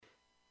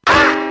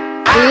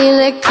Feel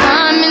it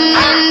coming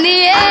in the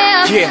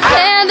air. Hear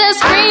the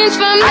screams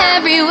from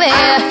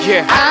everywhere.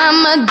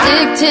 I'm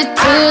addicted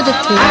to the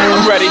thrill.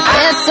 I'm ready.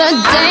 It's a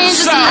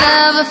dangerous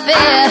love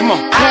affair.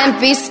 Can't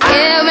be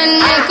scared when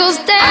it goes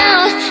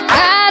down.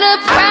 Got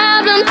a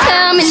problem?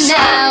 Tell me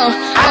now.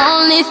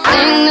 Only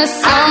thing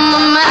that's on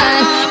my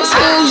mind is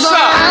who's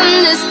gonna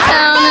run this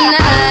town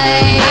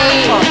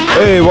tonight.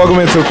 Hey, welcome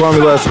into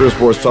Kwamie Lassiter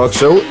Sports Talk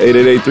Show.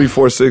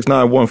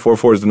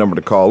 888-346-9144 is the number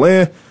to call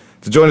in.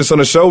 To join us on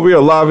the show, we are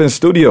live in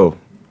studio.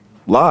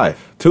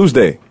 Live,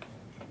 Tuesday.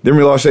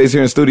 Demery Lachey's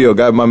here in studio.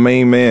 Got my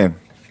main man,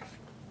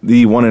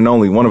 the one and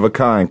only, one of a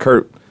kind,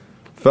 Kurt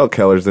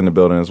Feldkeller's in the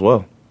building as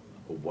well.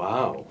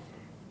 Wow.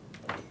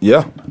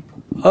 Yeah.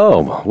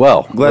 Oh,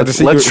 well. Glad to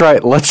see let's you.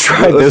 Let's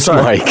try this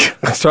mic.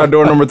 Let's try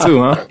door number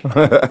 2,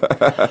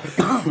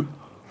 huh?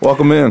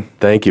 Welcome in.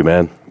 Thank you,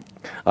 man.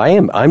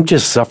 I'm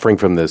just suffering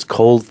from this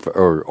cold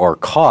or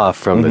cough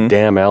from the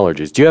damn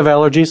allergies. Do you have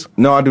allergies?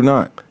 No, I do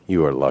not.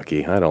 You are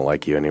lucky. I don't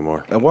like you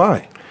anymore. And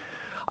why?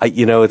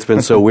 It's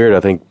been so weird. I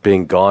think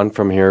being gone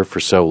from here for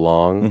so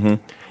long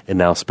and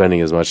now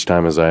spending as much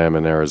time as I am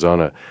in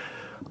Arizona,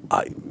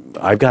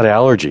 I've got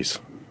allergies.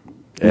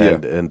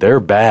 And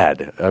they're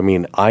bad. I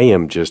mean, I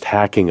am just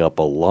hacking up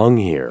a lung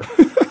here.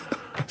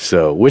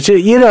 So, which,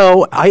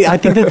 I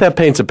think that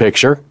paints a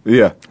picture.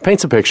 Yeah.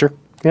 Paints a picture.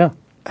 Yeah.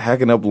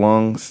 Hacking up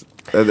lungs,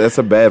 that's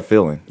a bad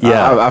feeling.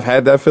 Yeah. I've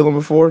had that feeling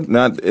before,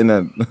 not in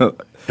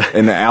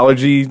in the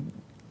allergy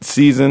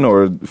season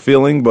or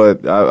feeling,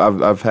 but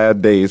I've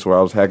had days where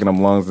I was hacking up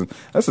lungs, and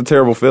that's a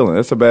terrible feeling.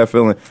 That's a bad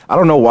feeling. I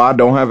don't know why I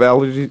don't have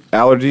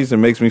allergies. It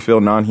makes me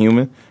feel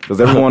non-human, because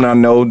everyone I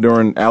know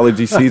during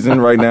allergy season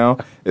right now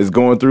is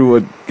going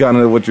through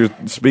what you're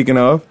speaking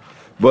of.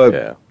 But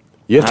yeah.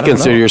 You have to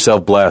consider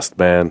yourself blessed,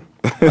 man.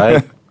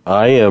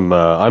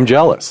 I'm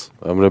jealous.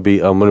 I'm gonna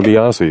be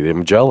honest with you.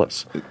 I'm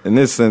jealous. In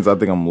this sense, I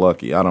think I'm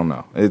lucky. I don't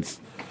know.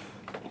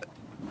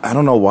 I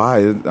don't know why.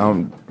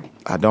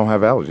 I don't have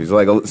allergies.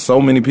 Like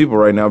so many people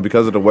right now,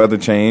 because of the weather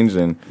change,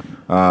 and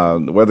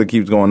the weather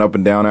keeps going up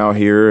and down out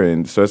here,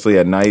 and especially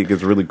at night it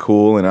gets really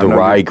cool. And the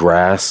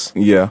ryegrass,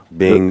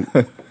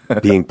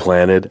 being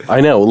planted.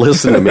 I know.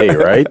 Listen to me,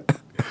 right?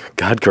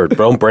 God, Kurt,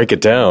 don't break it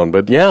down.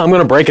 But yeah, I'm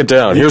going to break it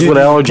down. Here's what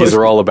allergies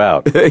are all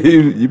about.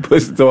 You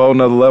push it to a whole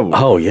nother level.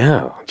 Oh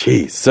yeah,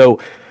 jeez. So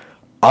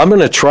I'm going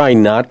to try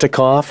not to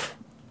cough.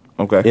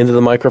 Okay. Into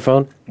the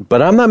microphone,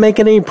 but I'm not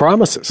making any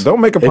promises.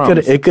 Don't make a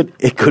promise. It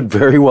could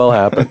very well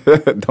happen.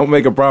 Don't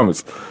make a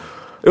promise.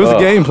 It was a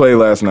game play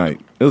last night.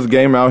 It was a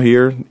game out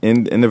here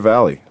in the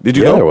valley. Did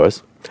you go? There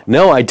was.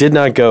 No, I did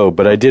not go,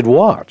 but I did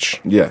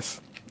watch. Yes.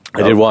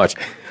 I did watch.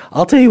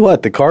 I'll tell you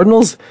what, the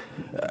Cardinals,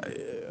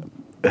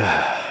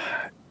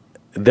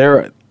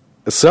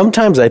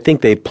 sometimes I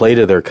think they play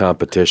to their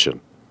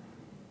competition.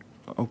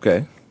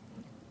 Okay.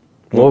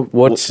 Well,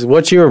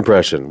 what's your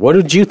impression? What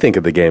did you think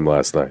of the game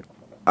last night?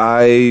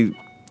 I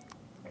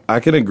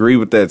can agree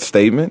with that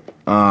statement.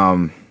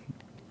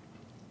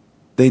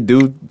 They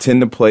do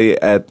tend to play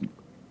at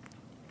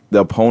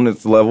the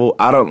opponent's level.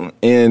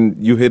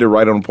 And you hit it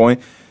right on the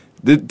point.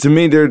 To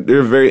me, they're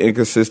a very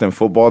inconsistent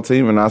football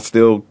team, and I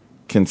still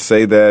can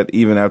say that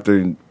even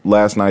after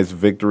last night's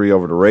victory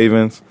over the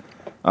Ravens.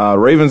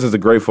 Ravens is a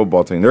great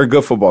football team. They're a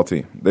good football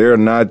team. They are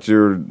not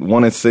your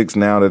 1-6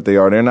 now that they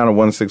are. They're not a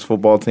 1-6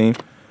 football team.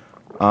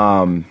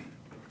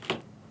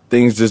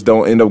 Things just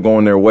don't end up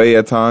going their way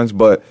at times,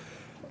 but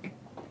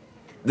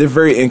they're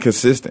very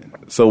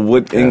inconsistent. So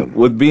with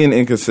being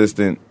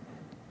inconsistent,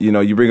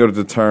 you bring up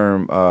the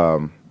term,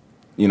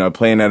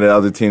 playing at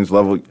another team's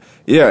level.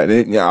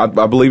 I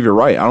believe you're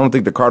right. I don't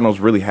think the Cardinals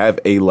really have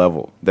a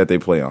level that they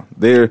play on.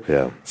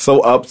 They're so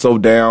up, so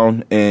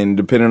down, and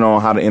depending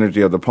on how the energy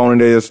of the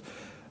opponent is,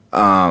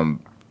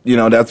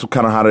 that's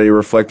kind of how they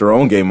reflect their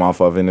own game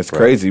off of, and it's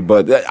crazy.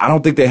 But I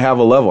don't think they have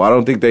a level. I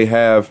don't think they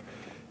have,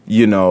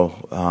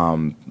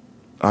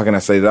 how can I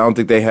say that? I don't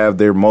think they have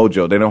their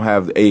mojo. They don't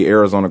have a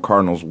Arizona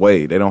Cardinals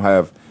way. They don't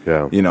have,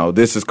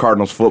 this is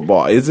Cardinals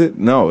football. Is it?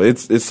 No,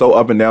 it's so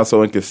up and down,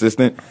 so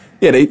inconsistent.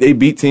 Yeah, they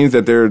beat teams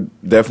that they're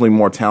definitely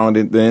more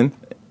talented than,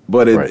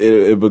 but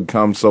it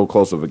becomes so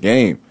close of a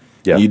game.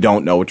 Yeah. You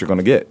don't know what you're going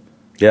to get.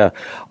 Yeah.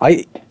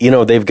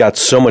 They've got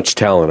so much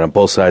talent on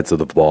both sides of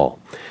the ball,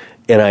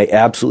 and I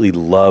absolutely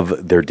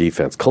love their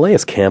defense. Calais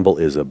Campbell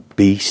is a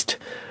beast.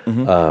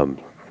 Mm-hmm.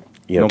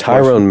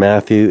 Tyrann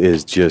Mathieu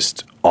is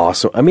just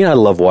awesome. I mean, I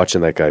love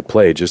watching that guy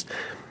play just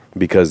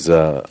because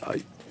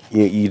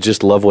you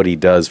just love what he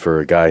does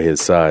for a guy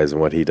his size and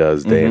what he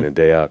does day in and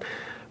day out.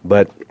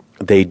 But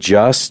they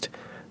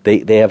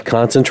have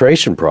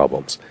concentration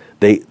problems.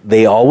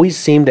 They always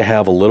seem to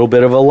have a little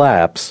bit of a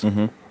lapse,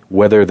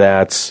 whether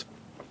that's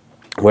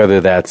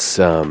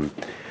on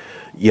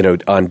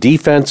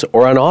defense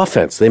or on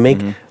offense. They make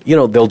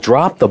they'll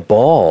drop the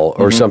ball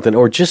or something,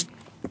 or just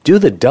do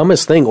the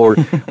dumbest thing. Or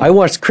I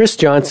watched Chris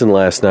Johnson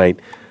last night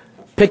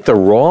pick the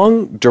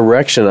wrong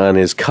direction on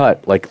his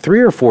cut like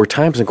 3 or 4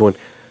 times and going,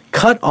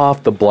 cut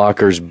off the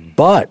blocker's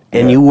butt,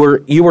 and you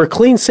were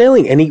clean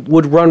sailing, and he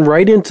would run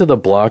right into the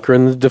blocker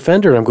and the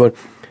defender, and I'm going,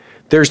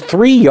 There's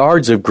 3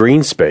 yards of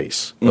green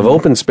space, of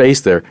open space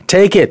there.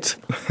 Take it.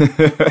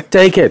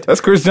 Take it.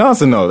 That's Chris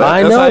Johnson, though.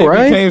 I know, that's how he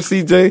right? became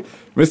CJ,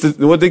 Mr.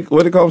 What they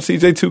call him,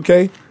 CJ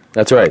 2K?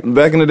 That's right.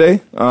 Back in the day.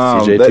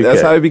 CJ 2K.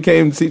 That's how he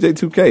became CJ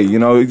 2K. You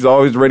know, he's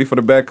always ready for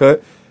the back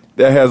cut.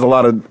 That has a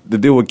lot to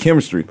do with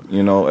chemistry,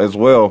 you know, as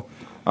well.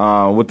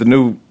 With the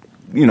new,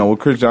 you know, with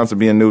Chris Johnson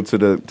being new to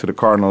the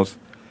Cardinals.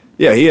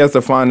 Yeah, he has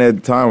to find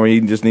that time where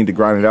he just need to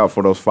grind it out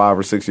for those 5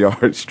 or 6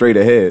 yards straight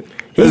ahead.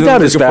 He's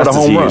not as fast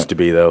as he used to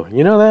be, though.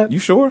 You know that? You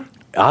sure?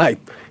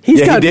 He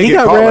got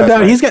ran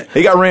down.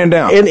 He got ran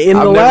down. In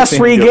the last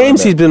 3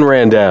 games, he's been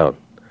ran down.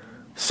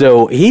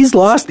 So he's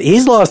lost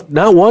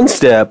not 1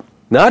 step,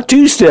 not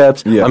 2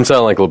 steps. Yeah. I'm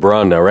sounding like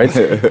LeBron now, right?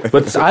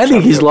 But I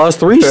think he's lost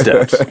 3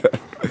 steps.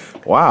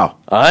 Wow.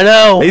 I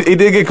know. He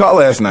did get caught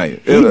last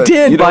night. He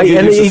did,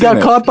 and he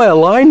got caught by a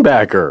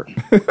linebacker.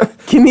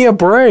 Give me a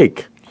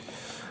break.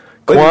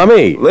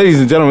 Kwamie. Ladies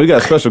and gentlemen, we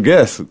got a special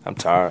guest. I'm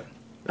tired.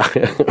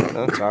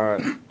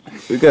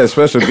 We got a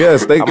special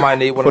guest. I might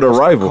need one of those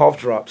cough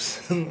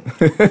drops.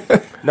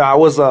 No, I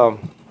was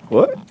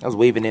what? I was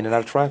weaving in and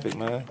out of traffic,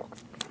 man.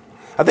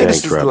 I think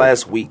this is the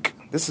last week.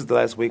 This is the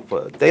last week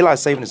for daylight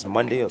saving is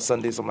Monday or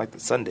Sunday, something like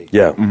that. Sunday.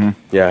 Yeah,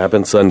 yeah, it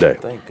happened Sunday.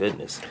 Thank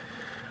goodness.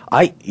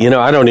 I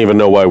don't even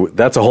know why.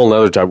 That's a whole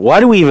nother time. Why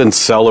do we even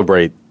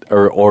celebrate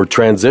or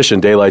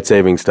transition daylight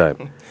savings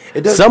time?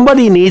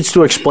 Somebody needs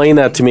to explain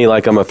that to me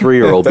like I'm a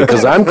 3-year-old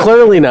because I'm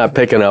clearly not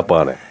picking up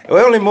on it. It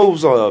only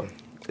moves.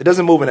 It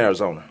doesn't move in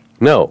Arizona.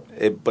 No,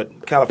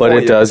 but California.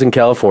 But it does in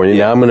California.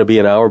 Yeah. Now I'm going to be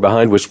an hour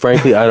behind, which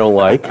frankly I don't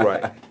like.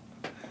 Right.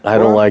 I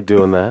don't like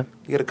doing that.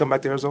 You got to come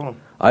back to Arizona.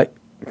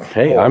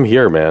 I'm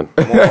here, man.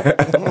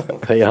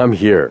 Hey, I'm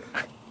here.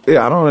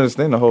 Yeah, I don't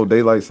understand the whole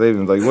daylight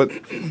savings. Like, what?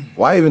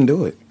 Why even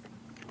do it?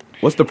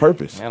 What's the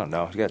purpose? I don't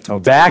know. You got to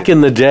talk back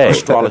in the day,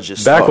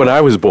 astrologist. Back when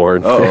I was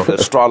born, the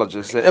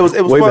astrologist. It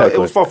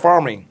was for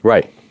farming.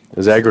 Right. It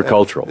was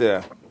agricultural.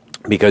 Yeah.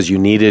 Because you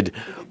needed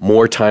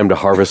more time to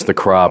harvest the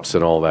crops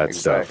and all that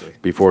stuff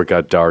before it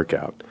got dark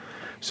out.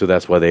 So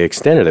that's why they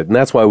extended it, and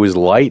that's why it was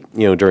light.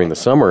 You know, during the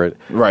summer,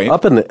 right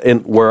up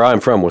in where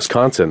I'm from,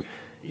 Wisconsin,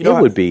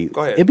 it'd be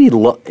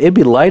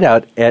light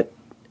out at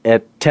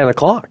 10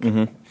 o'clock.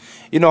 Mm-hmm.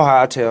 You know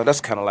how I tell? That's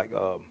kind of like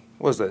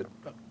what is that?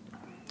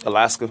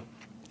 Alaska.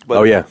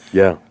 But,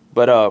 yeah.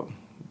 But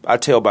I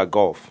tell by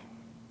golf.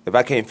 If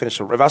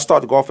I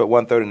start the golf at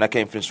 1:30 and I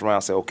can't finish the round, I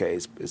say, okay,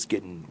 it's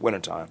getting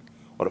wintertime,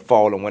 or the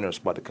fall and winter is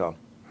about to come.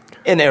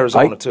 In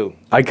Arizona too.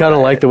 I kind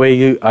of like the way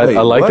you. I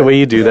like the way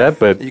you do that,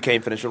 but you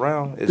can't finish the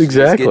round. It's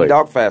getting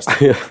dark faster.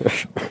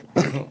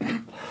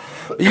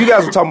 You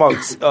guys are talking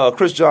about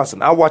Chris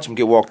Johnson. I watch him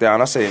get walked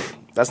down. I say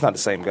that's not the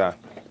same guy.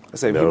 I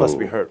say he must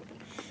be hurt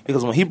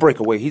because when he break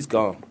away, he's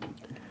gone.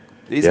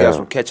 These guys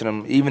were catching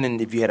him. Even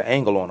if you had an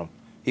angle on him,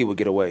 he would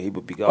get away. He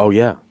would be gone. Oh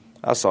yeah,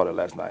 I saw that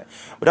last night.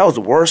 But that was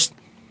the worst.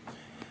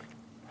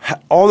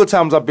 All the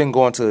times I've been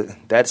going to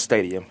that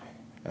stadium,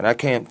 and I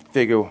can't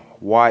figure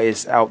why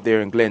it's out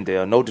there in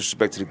Glendale. No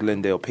disrespect to the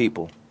Glendale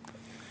people.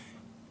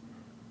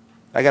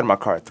 I got in my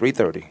car at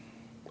 3:30.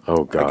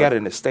 Oh, God. I got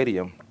in the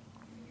stadium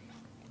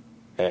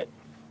at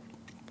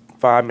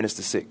 5 minutes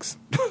to 6.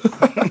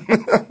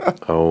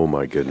 Oh,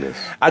 my goodness.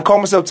 I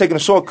called myself taking a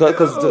shortcut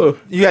because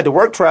you had the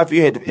work traffic.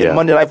 You had the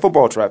Monday Night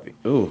Football traffic.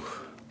 Ooh.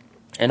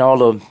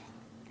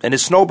 And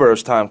it's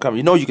snowbirds time coming.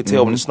 You know you can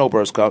tell when the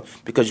snowbirds come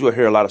because you will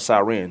hear a lot of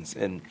sirens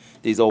and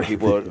these old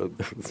people are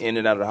in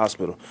and out of the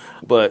hospital.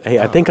 But hey,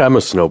 I think I'm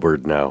a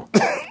snowbird now.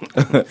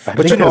 I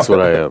think that's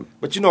what I am.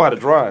 But you know how to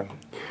drive.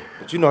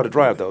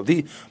 Though.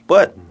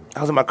 But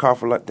I was in my car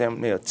for like damn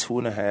near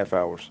 2.5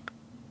 hours.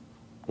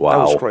 Wow, that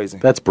was crazy.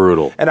 That's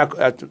brutal. And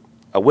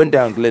I went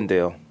down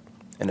Glendale,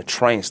 and the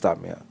train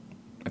stopped me out.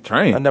 A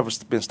train? I've never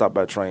been stopped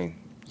by a train.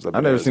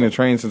 I've never seen a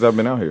train since I've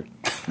been out here.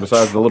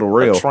 Besides the little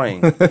rail. A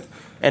train.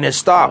 And it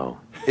stopped. Wow.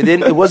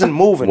 It wasn't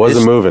moving.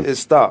 It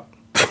stopped.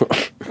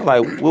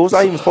 Like, was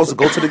I even supposed to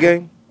go to the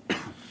game?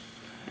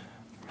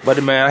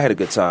 But man, I had a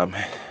good time.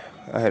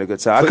 I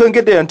couldn't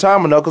get there in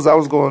time enough because I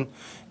was going to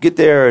get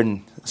there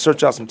and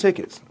search out some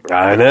tickets.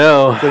 I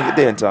know. Couldn't get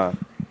there in time.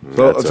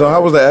 So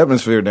how was the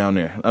atmosphere down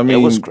there? I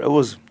mean, it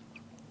was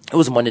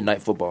Monday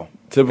Night Football.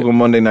 Typical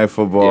Monday Night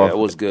Football. Yeah, it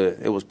was good.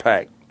 It was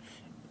packed.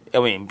 I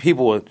mean,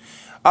 people were.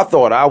 I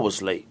thought I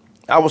was late.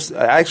 I was.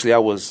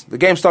 The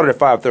game started at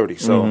 5:30,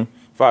 so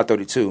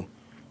 5:32.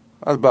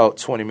 I was about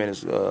 20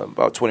 minutes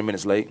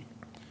late.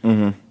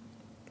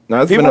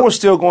 Mm-hmm. People were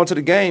still going to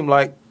the game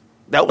like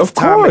that was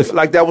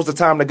that was the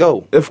time to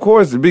go. Of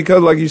course,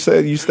 because like you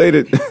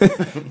stated,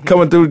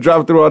 driving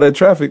through all that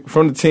traffic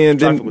from the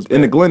 10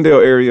 in the Glendale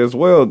area as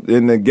well,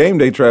 in the game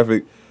day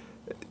traffic.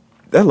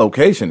 That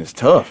location is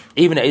tough.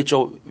 Even the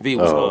HOV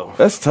was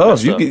that's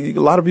tough. A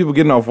lot of people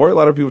getting off work. A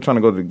lot of people trying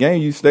to go to the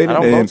game. You stated,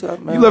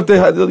 you left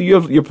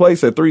your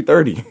place at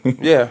 3:30.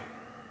 Yeah.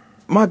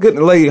 My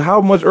goodness, like, how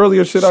much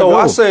earlier should I go? So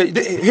I said,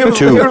 here's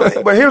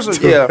let's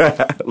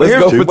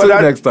go for 2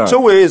 next time.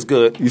 2 is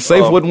good. You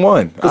safe with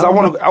 1 because I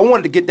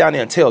wanted to get down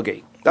there and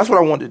tailgate. That's what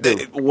I wanted to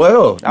do.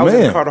 Well, I was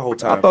in the car the whole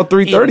time. I thought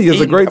 3:30 is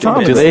a great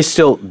time. Do they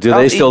still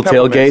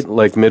tailgate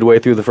like midway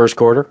through the first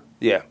quarter?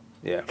 Yeah.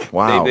 Yeah.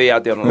 Wow. They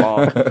out there on the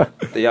lawn.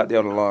 They out there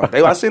on the lawn.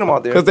 I seen them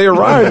out there. Because they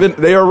arrived in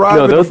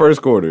the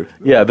first quarter.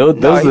 Yeah,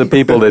 those are the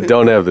people that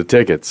don't have the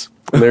tickets.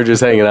 They're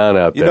just hanging on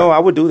out there. You know, I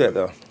would do that,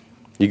 though.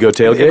 You go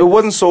tailgate? If it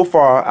wasn't so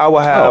far, I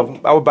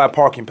would buy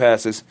parking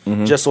passes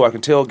just so I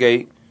can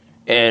tailgate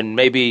and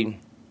maybe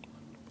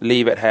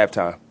leave at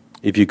halftime.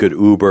 If you could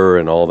Uber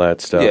and all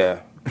that stuff.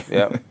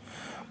 Yeah.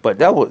 But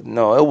it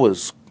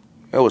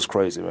was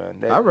crazy,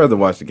 man. I'd rather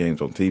watch the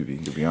games on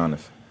TV, to be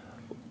honest.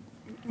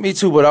 Me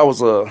too, but I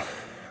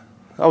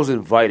was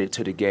invited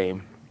to the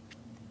game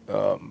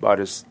by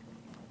this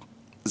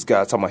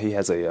guy talking about he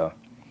has a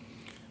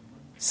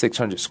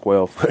 600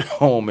 square foot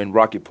home in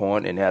Rocky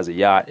Point and has a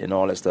yacht and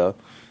all that stuff.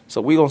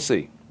 So we gonna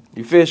see.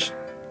 You fish?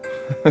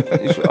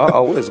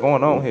 What is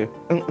going on here?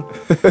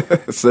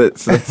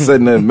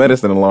 Setting the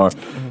medicine alarm.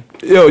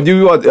 Yo,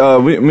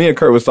 me and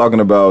Kurt was talking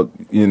about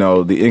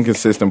the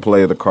inconsistent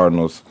play of the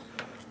Cardinals.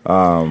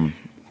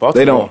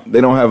 They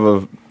don't have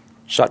a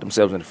shot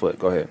themselves in the foot.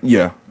 Go ahead.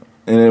 Yeah,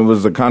 and it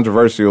was a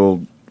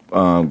controversial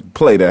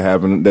play that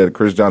happened that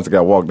Chris Johnson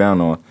got walked down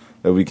on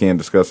that we can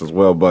discuss as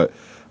well. But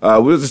we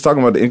were just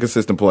talking about the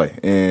inconsistent play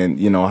and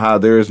how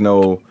there is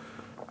no.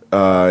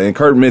 And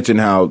Kurt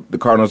mentioned how the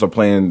Cardinals are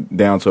playing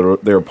down to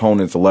their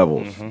opponent's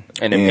levels,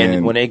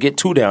 and when they get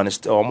two down,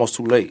 it's almost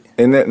too late.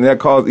 And that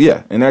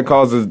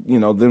causes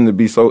them to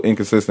be so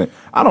inconsistent.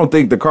 I don't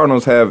think the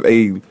Cardinals have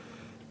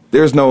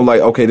there's no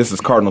okay, this is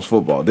Cardinals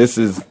football. This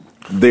is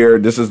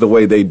the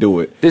way they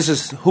do it. This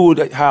is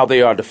how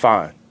they are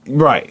defined.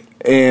 Right.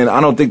 And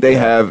I don't think they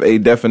have a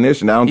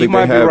definition. I don't think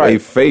they have a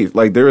face.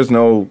 There is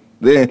no.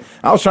 Then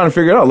I was trying to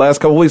figure it out last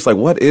couple of weeks.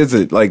 What is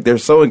it? They're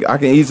so. I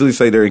can easily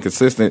say they're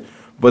inconsistent,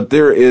 but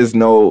there is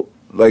no.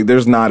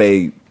 There's not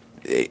a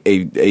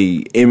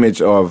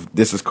image of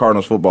this is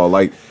Cardinals football.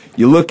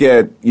 You look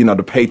at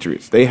the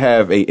Patriots. They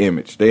have a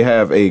image. They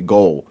have a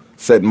goal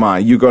set in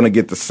mind. You're going to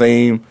get the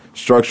same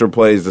structured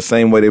plays, the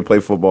same way they play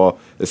football,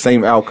 the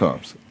same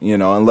outcomes.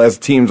 Unless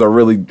teams are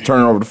really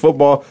turning over the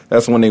football,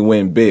 that's when they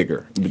win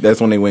bigger.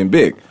 That's when they win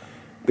big.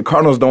 The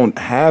Cardinals don't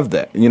have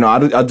that.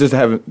 I just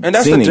haven't seen it. And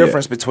that's the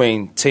difference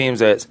between teams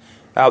that's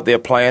out there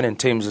playing and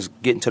teams that's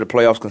getting to the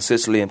playoffs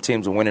consistently and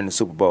teams that are winning the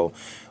Super Bowl.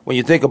 When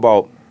you think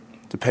about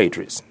the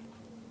Patriots,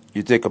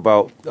 you think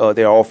about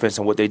their offense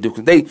and what they do.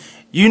 What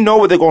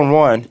they're going to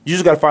run. You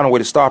just got to find a way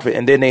to stop it,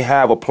 and then they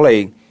have a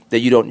play that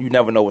you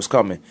never know what's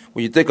coming.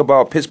 When you think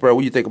about Pittsburgh,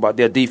 what you think about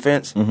their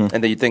defense, and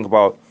then you think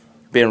about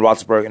Ben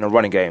Roethlisberger in the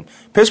running game.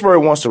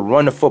 Pittsburgh wants to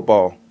run the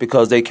football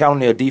because they count on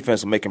their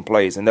defense and making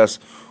plays, and that's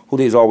who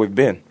they've always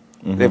been.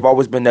 They've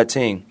always been that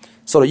team.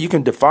 So that you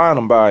can define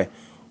them by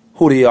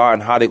who they are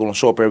and how they're going to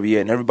show up every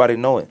year, and everybody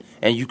know it.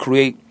 And you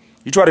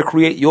try to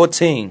create your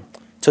team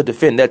to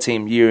defend that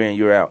team year in,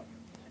 year out.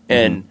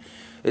 And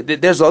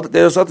there's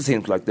other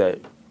teams like that.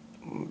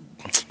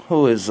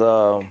 Who is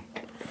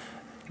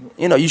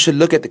you should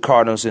look at the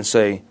Cardinals and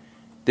say,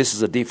 this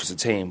is a defensive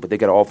team, but they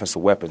got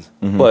offensive weapons.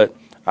 But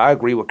I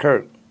agree with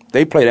Kurt.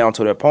 They play down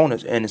to their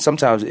opponents, and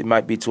sometimes it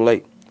might be too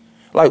late.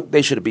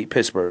 They should have beat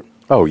Pittsburgh.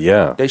 Oh,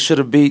 yeah. They should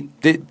have beat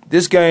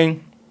this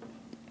game.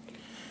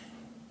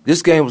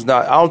 This game was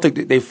not – I don't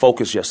think they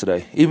focused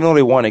yesterday. Even though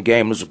they won a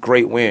game, it was a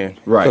great win.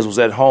 Right. Because it was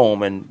at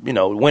home, and,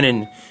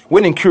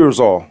 winning cures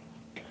all.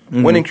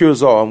 Winning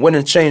cures all, and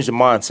winning changed the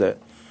mindset.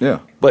 Yeah.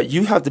 But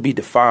you have to be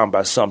defined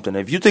by something.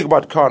 If you think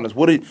about the Cardinals,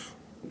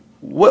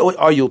 what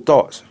are your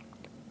thoughts?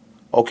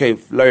 Okay,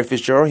 Larry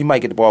Fitzgerald, he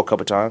might get the ball a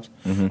couple times.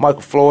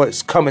 Michael Floyd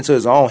is coming to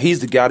his own. He's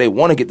the guy they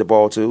want to get the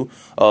ball to.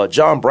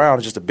 John Brown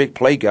is just a big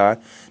play guy.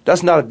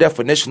 That's not a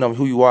definition of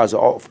who you are as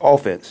an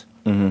offense.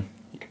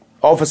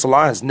 Offensive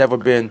line has never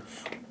been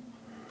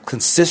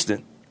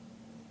consistent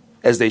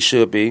as they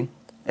should be.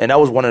 And that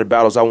was one of the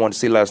battles I wanted to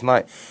see last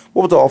night.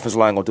 What was the offensive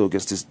line going to do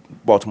against this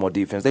Baltimore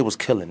defense? They was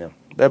killing them.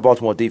 That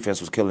Baltimore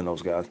defense was killing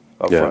those guys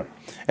up front.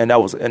 And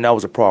that was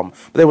a problem.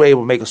 But they were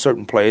able to make a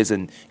certain plays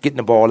and getting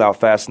the ball out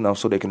fast enough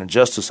so they can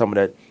adjust to some of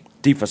that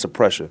defensive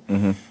pressure.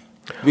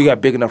 We got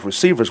big enough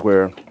receivers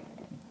where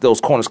those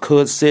corners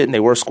could sit and they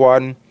were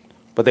squatting,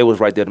 but they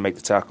was right there to make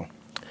the tackle.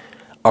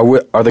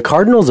 Are the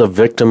Cardinals a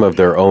victim of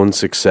their own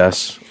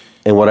success?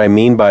 And what I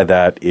mean by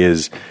that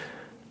is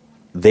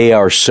they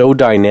are so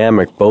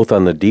dynamic both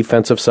on the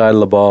defensive side of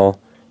the ball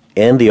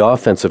and the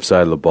offensive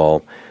side of the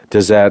ball.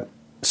 Does that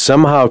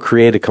somehow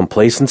create a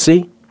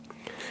complacency?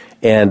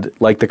 And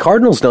the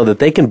Cardinals know that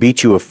they can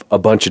beat you a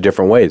bunch of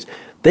different ways.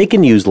 They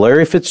can use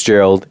Larry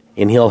Fitzgerald,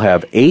 and he'll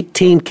have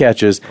 18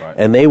 catches,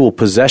 and they will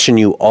possession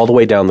you all the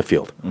way down the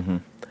field.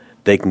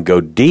 They can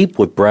go deep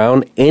with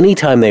Brown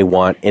anytime they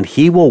want, and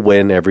he will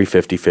win every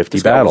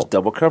 50-50 battle.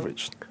 Double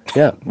coverage.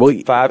 Yeah. Well,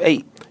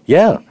 5-8.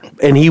 Yeah,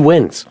 and he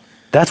wins.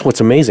 That's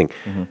what's amazing.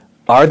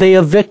 Are they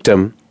a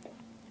victim,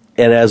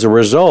 and as a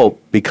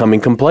result, becoming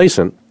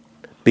complacent?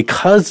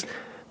 Because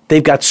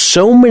they've got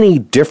so many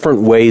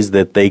different ways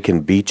that they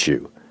can beat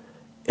you.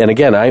 And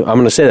again, I'm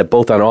going to say that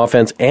both on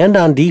offense and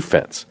on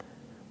defense.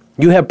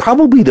 You have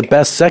probably the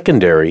best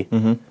secondary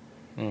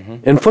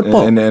in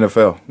football. In the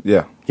NFL,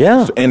 yeah.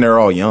 Yeah. And they're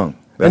all young.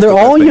 And they're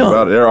all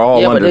young. They're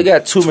all under but they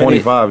got too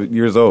 25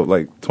 years old,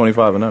 like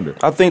 25 and under.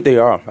 I think they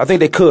are. I think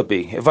they could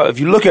be. If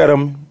you look at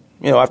them,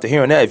 after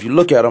hearing that, if you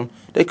look at them,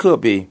 they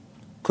could be.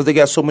 Because they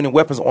got so many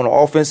weapons on the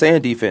offense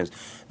and defense.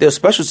 Their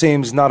special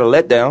teams is not a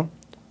letdown.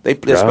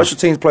 Their special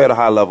teams play at a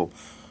high level.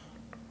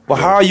 But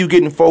how are you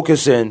getting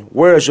focused and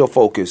where is your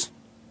focus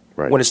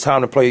when it's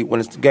time to play, when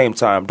it's game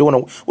time?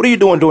 What are you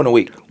doing during the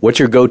week? What's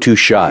your go-to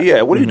shot?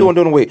 Yeah, what are you doing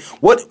during the week?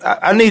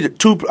 I need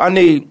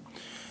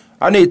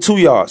 2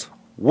 yards.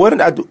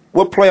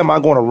 What play am I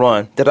going to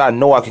run that I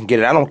know I can get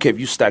it? I don't care if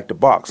you stack the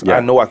box. Yeah.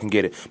 I know I can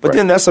get it. But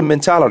then that's a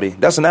mentality.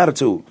 That's an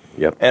attitude.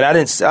 Yep. And I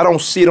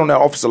don't see it on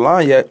that offensive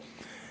line yet.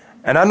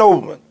 And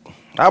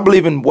I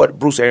believe in what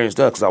Bruce Arians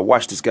does because I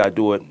watched this guy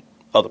do it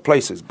other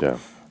places. Yeah.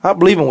 I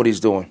believe in what he's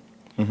doing.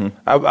 Mm-hmm.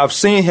 I've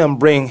seen him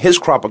bring his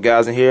crop of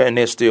guys in here, and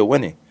they're still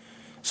winning.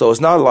 So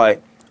it's not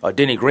like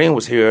Denny Green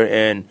was here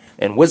and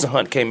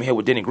Wisenhunt came in here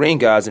with Denny Green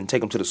guys and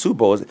take them to the Super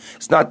Bowl.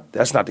 That's not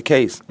the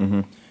case.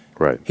 Mm-hmm.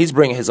 Right. He's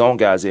bringing his own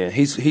guys in.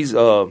 He's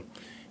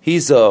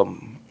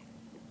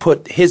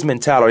put his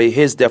mentality,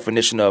 his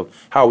definition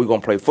of how we're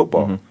going to play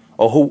football,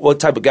 or what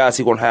type of guys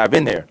he's going to have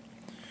in there.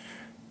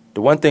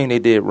 The one thing they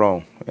did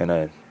wrong,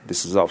 and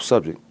this is off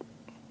subject,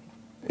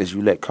 is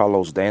you let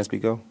Carlos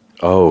Dansby go.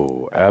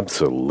 Oh,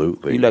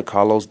 absolutely. You let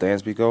Carlos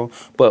Dansby go.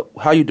 But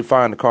how you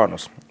define the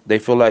Cardinals? They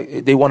feel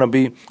like they want to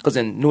be – because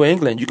in New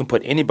England, you can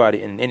put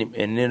anybody in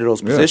any of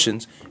those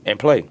positions and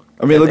play.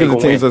 I mean, look at the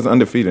teams that's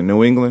undefeated.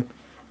 New England,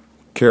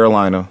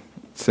 Carolina,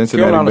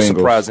 Cincinnati Carolina's Bengals.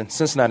 Surprising.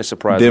 Cincinnati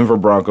surprising. Denver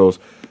Broncos.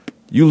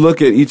 You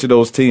look at each of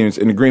those teams,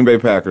 and the Green Bay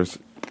Packers,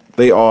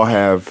 they all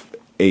have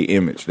a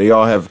image. They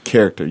all have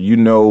character. You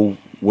know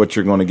what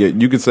you're going to get.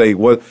 You could say,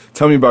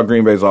 tell me about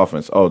Green Bay's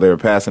offense. Oh, they're a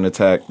passing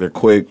attack. They're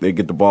quick. They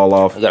get the ball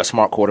off. They got a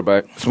smart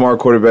quarterback.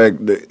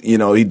 He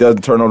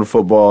doesn't turn over the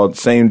football.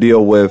 Same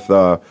deal with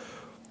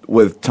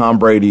Tom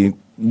Brady,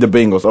 the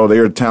Bengals. Oh,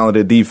 they're a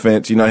talented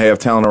defense. They have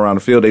talent around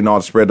the field. They know how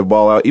to spread the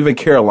ball out. Even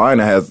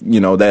Carolina has,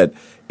 that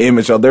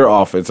image of their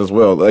offense as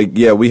well.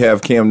 We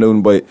have Cam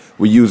Newton, but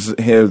we use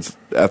his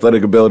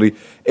athletic ability.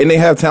 And they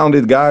have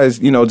talented guys,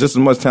 just as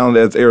much talent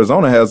as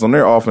Arizona has on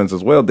their offense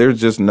as well. There's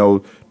just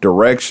no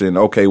direction.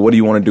 Okay, what do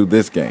you want to do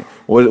this game?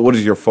 What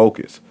is your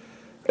focus?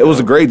 It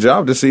was a great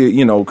job to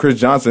see, Chris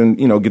Johnson,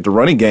 get the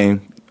running game.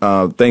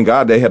 Thank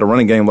God they had a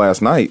running game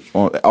last night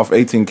off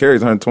 18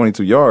 carries,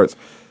 122 yards.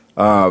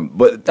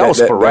 But that was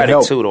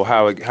sporadic too, though.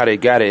 How they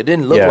got it. It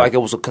didn't look like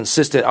it was a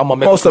consistent.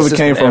 Most of it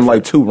came from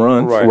effort. 2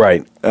 runs,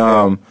 right?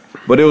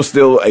 But it was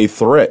still a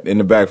threat in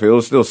the backfield. It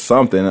was still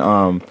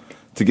something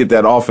to get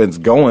that offense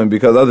going.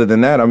 Because other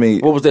than that, I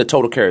mean, what was their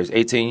total carries?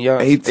 18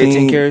 yards.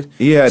 18 carries.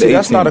 He had 18.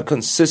 That's not a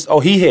consistent. Oh,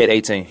 he had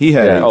 18. He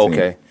had 18. Oh,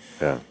 okay.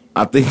 Yeah.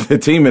 I think the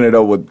team ended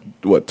up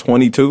with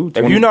 22.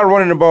 20? If you're not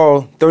running the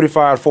ball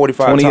 35,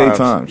 45 28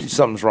 times,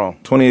 something's wrong.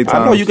 28 times.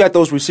 I know you got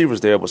those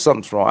receivers there, but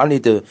something's wrong. I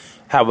need to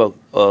have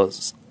a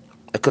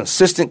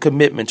consistent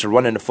commitment to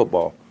running the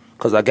football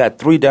because I got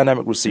 3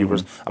 dynamic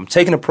receivers. Mm-hmm. I'm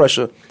taking the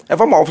pressure. If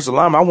I'm an offensive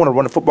lineman, I want to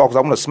run the football because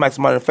I want to smack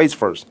somebody in the face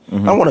first.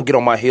 Mm-hmm. I don't want to get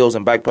on my heels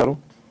and backpedal.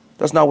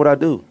 That's not what I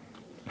do.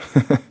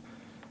 I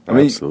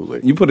mean,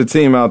 absolutely. You put a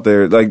team out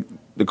there like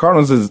the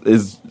Cardinals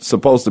is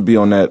supposed to be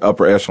on that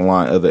upper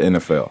echelon of the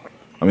NFL.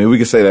 I mean, we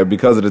can say that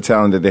because of the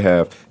talent that they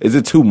have. Is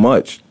it too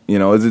much?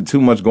 Is it too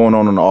much going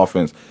on the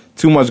offense?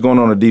 Too much going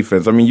on the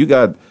defense? I mean, you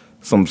got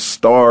some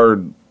star,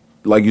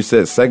 like you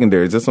said,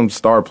 secondaries. There's some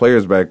star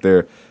players back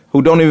there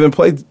who don't even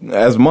play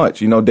as much.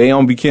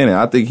 Dayon Buchanan,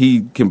 I think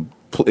he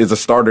is a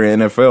starter in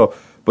the NFL.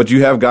 But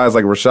you have guys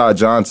like Rashad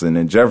Johnson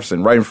and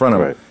Jefferson right in front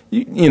of him.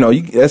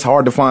 It's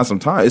hard to find some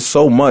time. It's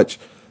so much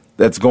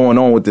that's going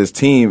on with this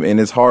team, and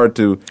it's hard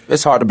to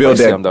build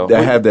that. Though.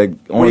 Have that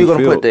on where are you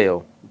going to put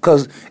Dale?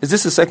 Because is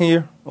this his second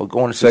year or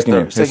going to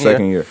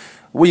second year?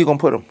 Where are you going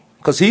to put him?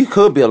 Because he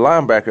could be a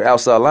linebacker,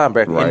 outside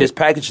linebacker in this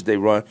package that they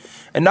run,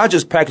 and not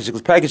just packages.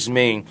 Because packages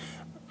mean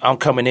I'm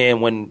coming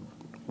in when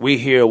we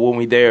here, when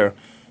we there,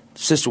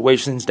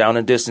 situations down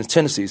and distance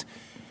tendencies.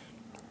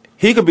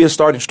 He could be a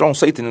starting strong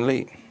safety in the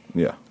league.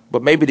 Yeah.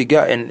 But maybe the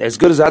guy, and as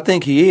good as I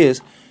think he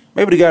is,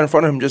 maybe the guy in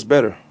front of him just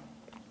better.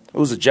 It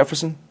was a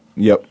Jefferson.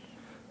 Yep.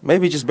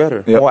 Maybe just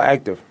better, more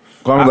active.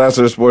 Kwamie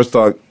Lassiter, Sports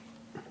Talk.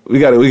 We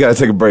got to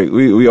take a break.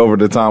 We over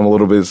the time a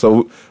little bit,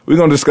 so we're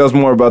going to discuss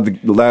more about the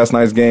last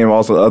night's game,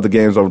 also other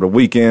games over the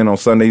weekend. On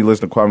Sunday, you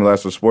listen to Kwamie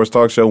Lassiter Sports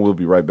Talk Show. We'll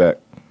be right back.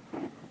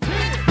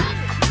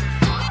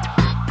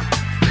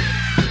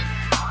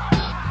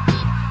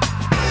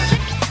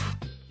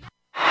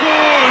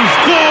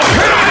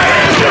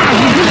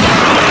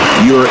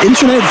 Your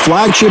internet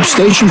flagship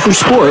station for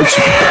sports.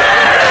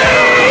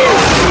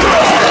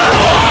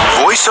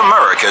 Voice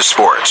America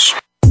Sports.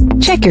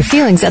 Check your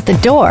feelings at the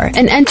door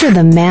and enter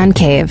the Man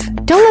Cave.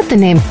 Don't let the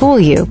name fool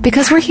you,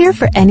 because we're here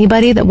for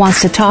anybody that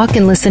wants to talk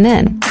and listen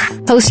in.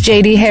 Hosts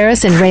J.D.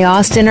 Harris and Ray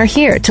Austin are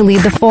here to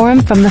lead the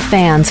forum from the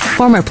fans,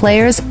 former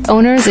players,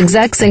 owners,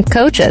 execs, and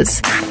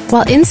coaches.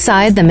 While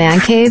inside the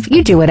Man Cave,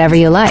 you do whatever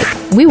you like.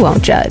 We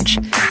won't judge.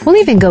 We'll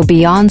even go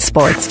beyond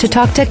sports to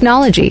talk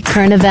technology,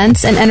 current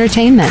events, and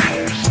entertainment.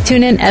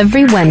 Tune in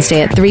every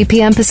Wednesday at 3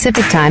 p.m.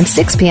 Pacific Time,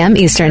 6 p.m.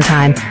 Eastern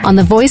Time on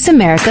the Voice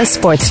America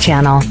Sports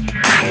Channel.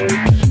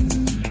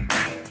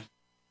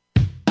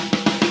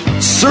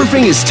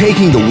 Surfing is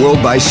taking the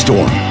world by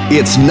storm.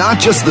 It's not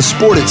just the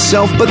sport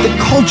itself, but the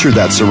culture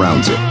that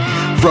surrounds it.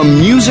 From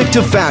music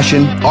to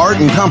fashion, art,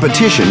 and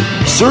competition,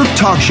 Surf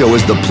Talk Show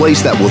is the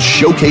place that will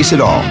showcase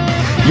it all.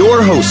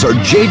 Your hosts are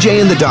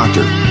JJ and the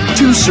Doctor,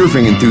 two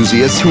surfing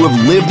enthusiasts who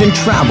have lived and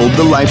traveled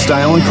the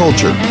lifestyle and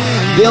culture.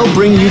 They'll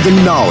bring you the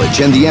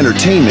knowledge and the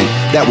entertainment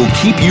that will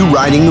keep you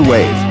riding the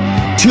wave.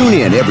 Tune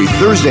in every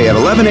Thursday at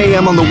 11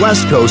 a.m. on the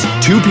West Coast,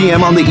 2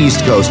 p.m. on the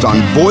East Coast on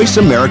Voice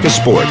America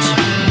Sports.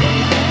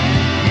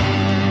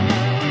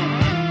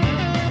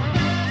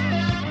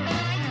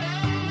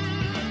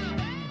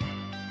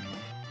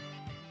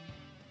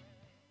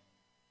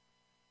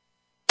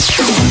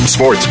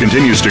 Sports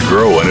continues to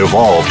grow and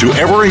evolve to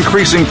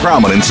ever-increasing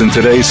prominence in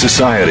today's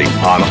society.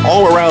 On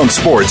All Around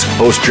Sports,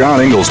 host John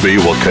Inglesby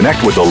will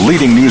connect with the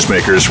leading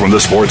newsmakers from the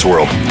sports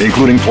world,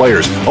 including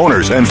players,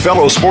 owners, and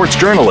fellow sports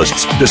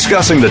journalists,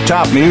 discussing the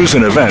top news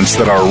and events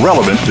that are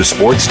relevant to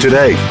sports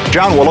today.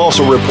 John will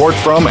also report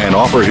from and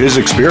offer his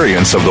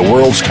experience of the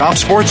world's top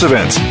sports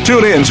events.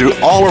 Tune in to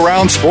All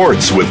Around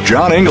Sports with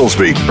John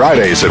Inglesby,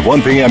 Fridays at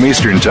 1 p.m.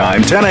 Eastern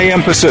Time, 10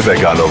 a.m.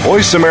 Pacific on the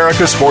Voice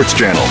America Sports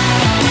Channel.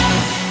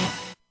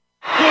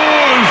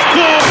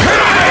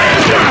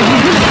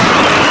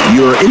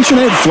 Your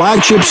internet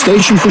flagship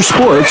station for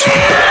sports.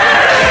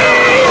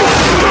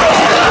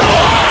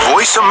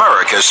 Voice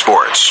America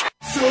Sports.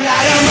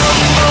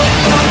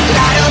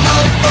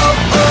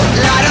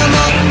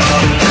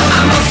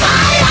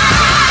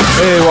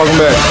 Hey, welcome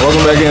back.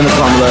 Welcome back in to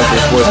Kwamie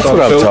Lassiter Sports That's Talk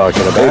what I'm Show.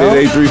 talking about.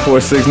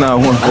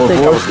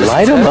 888-346-9144.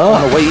 Light them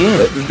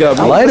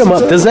up. Light them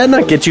up. Does that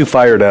not get you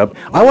fired up?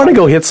 I want to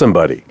go hit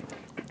somebody.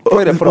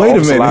 Wait a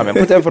minute.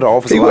 Put that for the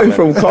offensive He lineman.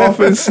 went from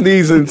coughing,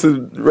 sneezing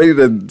to ready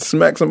to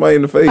smack somebody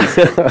in the face.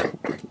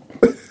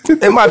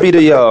 It might be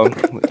the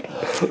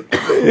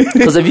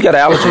because if you got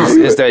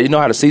allergies, it's that you know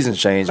how the seasons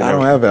change. I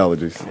don't have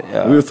allergies.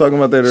 Yeah. We were talking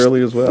about that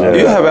earlier as well. Yeah.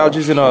 You have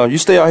allergies, and you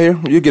stay out here,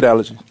 you get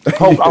allergies.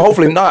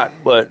 Hopefully not,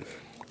 but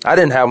I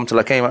didn't have them until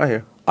I came out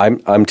here.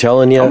 I'm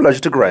telling you, I'm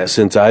allergic to grass.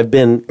 Since I've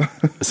been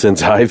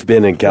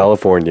in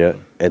California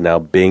and now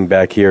being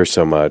back here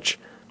so much,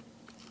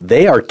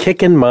 they are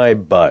kicking my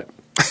butt.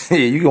 Yeah,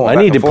 you going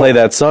I need to play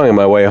that song on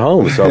my way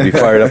home, so I'll be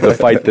fired up to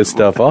fight this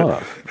stuff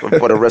off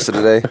for the rest of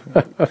the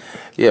day.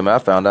 Yeah, man, I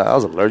found out I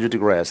was allergic to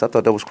grass. I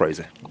thought that was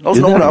crazy. I was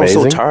Isn't that I was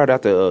so amazing? tired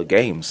after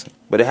games,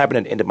 but it happened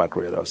at the end of my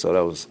career though, so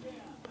that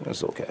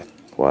was okay.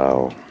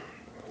 Wow.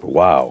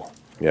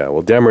 Yeah,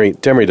 well,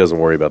 Demery doesn't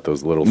worry about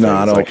those little things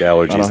like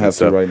allergies I don't have and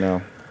stuff. to right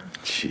now.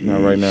 Jeez.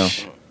 Not right now.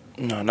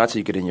 No, not till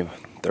you get in your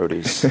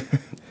 30s,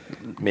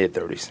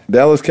 mid-30s.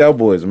 Dallas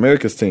Cowboys,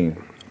 America's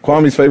team.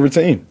 Kwamie's favorite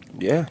team.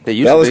 Yeah, they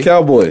used Dallas to be.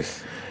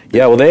 Cowboys.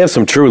 Yeah, well, they have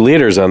some true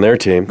leaders on their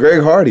team.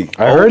 Greg Hardy.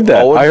 I heard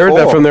that. I heard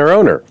that from their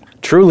owner.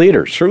 True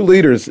leaders. True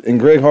leaders in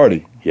Greg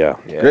Hardy. Yeah.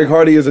 Greg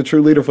Hardy is a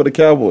true leader for the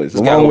Cowboys,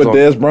 This guy along was with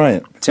on- Dez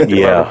Bryant.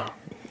 Yeah.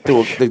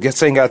 The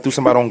same guy threw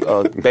somebody on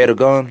a bed of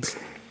guns,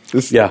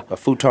 Yeah. a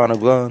futon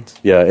of guns.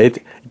 Yeah.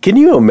 Can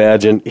you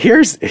imagine?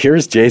 Here's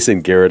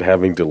Jason Garrett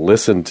having to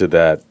listen to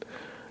that.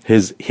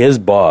 His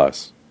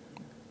boss,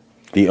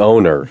 the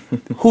owner.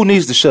 Who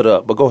needs to shut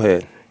up? But go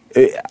ahead.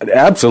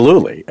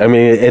 Absolutely. I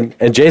mean,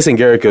 and Jason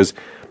Garrett goes,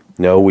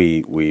 no,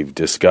 we've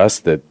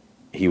discussed that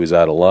he was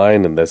out of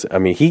line, and this. I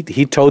mean, he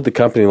towed the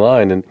company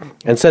line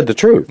and said the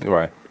truth.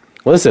 Right.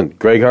 Listen,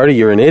 Greg Hardy,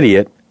 you're an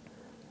idiot,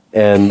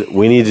 and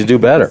we need to do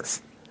better.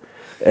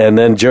 And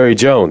then Jerry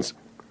Jones,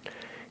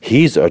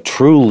 he's a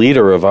true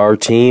leader of our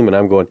team, and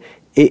I'm going,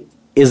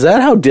 is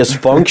that how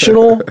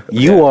dysfunctional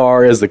you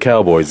are as the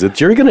Cowboys, that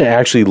you're going to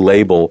actually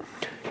label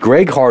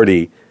Greg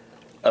Hardy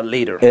A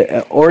leader.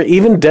 or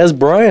even Dez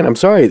Bryant? I'm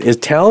sorry, as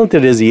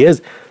talented as he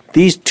is,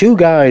 these two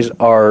guys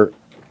are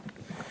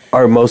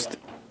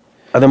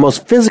the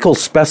most physical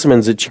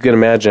specimens that you can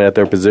imagine at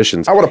their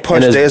positions. I would have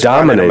punched Dez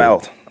Bryant in the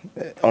mouth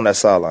on that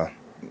sideline.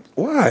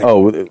 Why? Oh,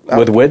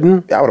 with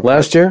Witten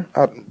last year?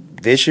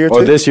 This year, too?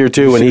 Or this year,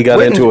 too, when he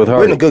got into it with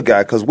Hardy. Witten a good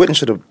guy, because Witten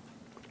should have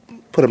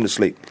put him to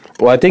sleep.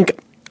 Well, I think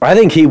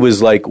he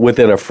was like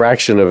within a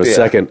fraction of a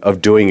second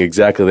of doing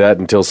exactly that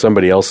until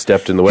somebody else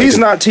stepped in the way. He's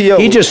not T.O.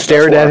 He just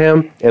stared at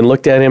him and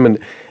looked at him, and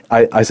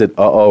I said,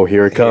 "Uh-oh,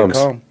 here it comes.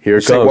 Here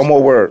it comes. Say one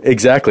more word.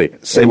 Exactly.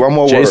 Say one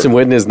more word. Jason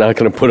Witten is not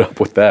going to put up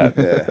with that.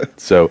 Yeah.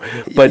 So,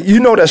 but you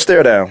know that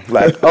stare down.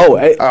 Like,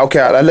 okay,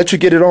 I'll let you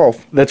get it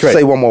off. That's right.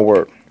 Say one more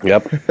word.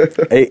 Yep.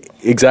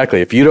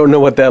 Exactly. If you don't know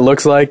what that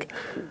looks like,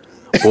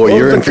 boy,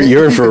 you're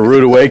in for a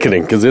rude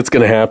awakening, because it's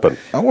going to happen.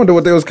 I wonder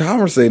what they was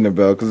conversating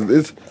about,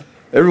 because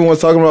everyone's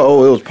talking about,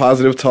 it was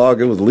positive talk,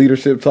 it was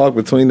leadership talk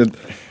between the.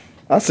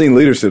 I've seen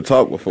leadership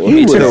talk before.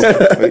 Me too.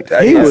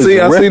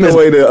 I've seen the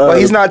way that. But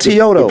he's not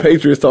T.O. though. The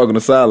Patriots talking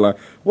the sideline.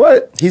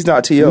 What? He's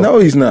not T.O. No,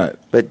 he's not.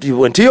 But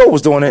when T.O.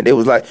 was doing it, it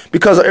was like,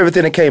 because of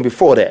everything that came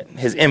before that,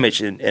 his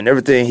image and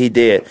everything he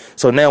did.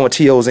 So now when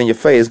T.O.'s in your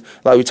face,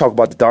 like we talk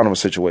about the Donovan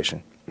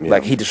situation,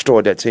 like he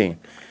destroyed that team.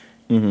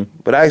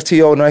 But I asked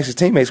T.O. and I asked his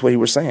teammates what he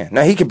was saying.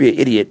 Now, he could be an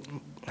idiot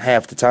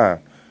half the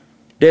time.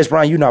 Des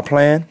Bryant, you're not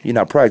playing. You're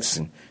not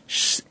practicing.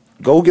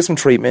 Go get some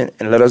treatment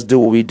and let us do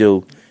what we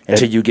do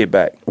until you get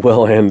back.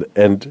 Well, and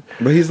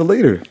but he's the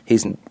leader.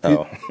 He's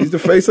the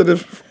face of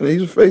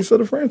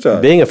the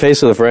franchise. Being a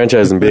face of the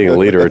franchise and being a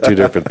leader are two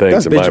different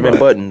things. That's Benjamin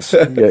Buttons.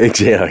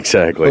 Yeah,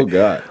 exactly. Oh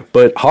God!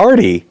 But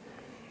Hardy,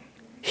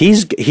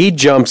 he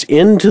jumps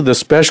into the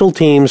special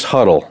teams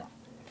huddle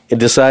and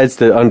decides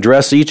to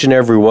undress each and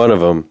every one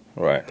of them,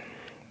 right?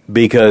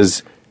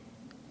 Because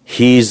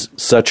he's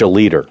such a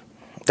leader.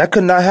 That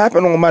could not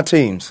happen on my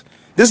teams.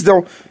 This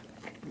don't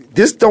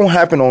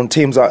happen on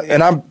teams,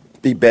 and I'm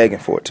be begging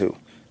for it too.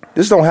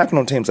 This don't happen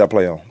on teams I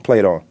played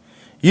on.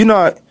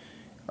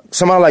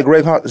 Somebody like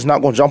Greg Hunt is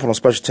not going to jump on a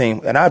special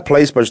team, and I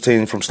play special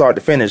teams from start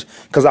to finish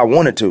because I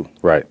wanted to.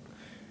 Right.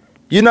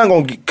 You're not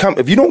going to come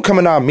if you don't come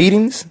in our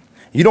meetings.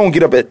 You don't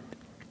get up at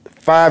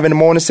 5 in the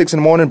morning, 6 in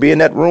the morning, be in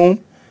that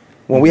room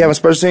when we have a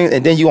special team,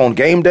 and then you on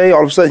game day.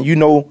 All of a sudden, you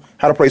know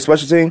how to play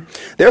special team.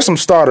 There's some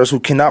starters who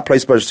cannot play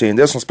special team.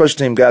 There's some special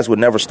team guys who would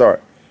never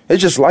start.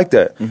 It's just like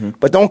that.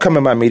 But don't come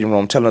in my meeting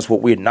room telling us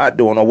what we're not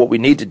doing or what we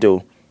need to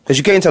do. Because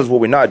you can't tell us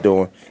what we're not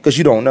doing because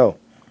you don't know.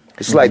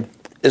 It's like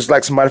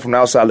somebody from the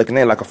outside looking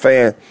in, like a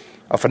fan,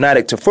 a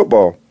fanatic to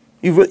football.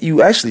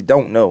 You actually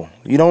don't know.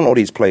 You don't know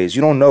these plays.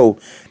 You don't know.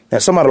 Now,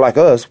 somebody like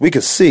us, we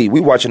can see. We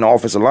watching the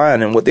offensive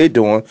line and what they're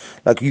doing.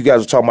 Like you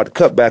guys were talking about the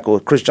cutback or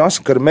Chris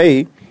Johnson could have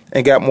made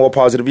and got more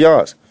positive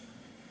yards.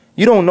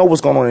 You don't know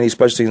what's going on in these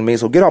special teams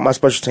meetings, so get out my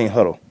special team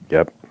huddle.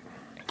 Yep.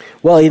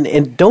 Well,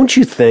 and don't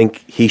you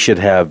think he should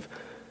have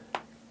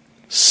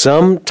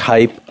some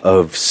type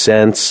of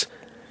sense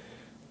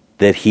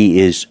that he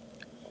is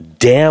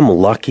damn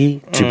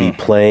lucky to be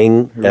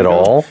playing at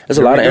all? There's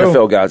a lot of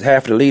NFL guys.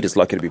 Half of the league is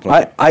lucky to be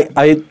playing.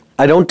 I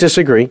don't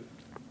disagree.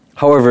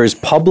 However, as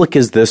public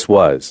as this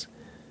was,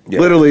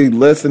 literally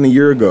less than a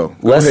year ago,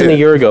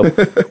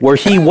 where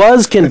he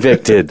was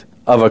convicted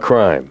of a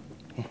crime.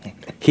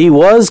 He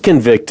was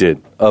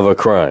convicted of a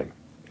crime.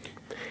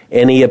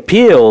 And he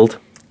appealed.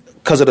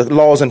 Because of the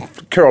laws in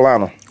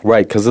Carolina.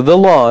 Right, because of the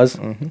laws.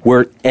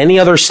 Where any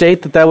other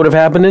state that would have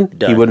happened in,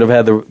 he wouldn't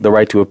have had the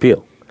right to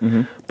appeal.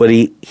 But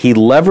he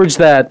leveraged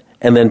that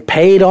and then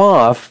paid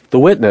off the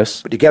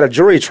witness. But he got a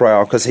jury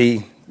trial because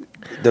the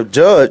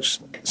judge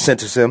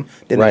sentenced him,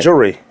 then the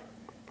jury.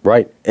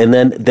 Right, and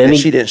then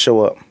she didn't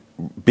show up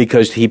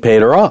because he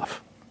paid her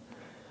off.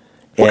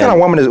 What kind of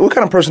woman is? What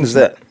kind of person is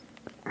that?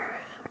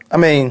 I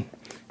mean,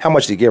 how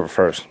much did he give her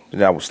first?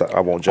 Then I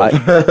won't judge.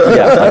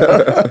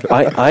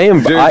 I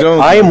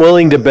am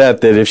willing to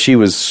bet that if she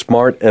was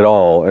smart at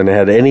all and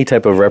had any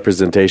type of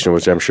representation,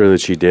 which I'm sure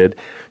that she did,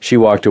 she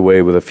walked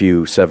away with a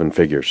few 7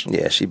 figures.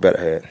 Yeah, she better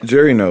had.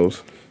 Jerry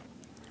knows.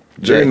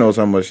 Jerry knows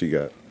how much she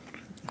got.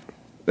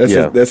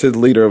 That's his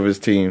leader of his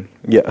team.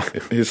 Yeah,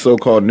 his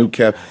so-called new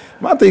cap.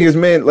 My thing is,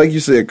 man, like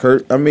you said,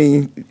 Kurt. I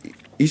mean,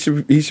 he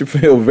should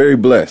feel very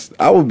blessed.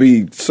 I would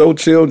be so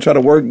chill and try to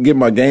work and get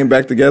my game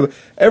back together.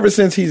 Ever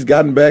since he's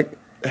gotten back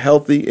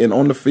healthy and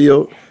on the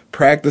field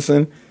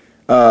practicing,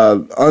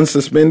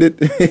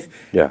 unsuspended.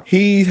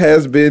 He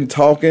has been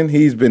talking.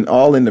 He's been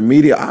all in the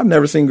media. I've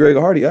never seen Greg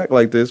Hardy act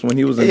like this when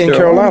he was in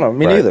Carolina.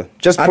 Me neither.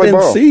 Just play I didn't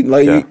ball. see.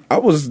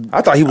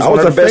 I thought he was one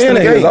of the best in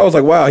the game. I was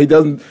like, wow, he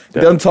doesn't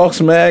talk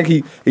smack.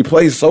 He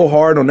plays so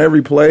hard on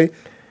every play,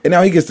 and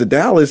now he gets to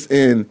Dallas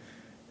and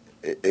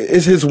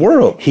it's his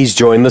world. He's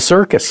joined the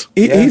circus.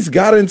 He's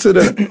got into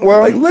the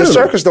the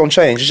circus don't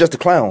change. It's just the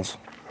clowns.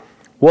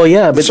 Well,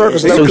 yeah, but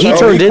circus so he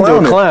turned into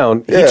a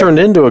clown. Yeah. He turned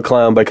into a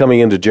clown by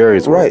coming into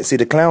Jerry's world. Right. See,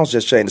 the clowns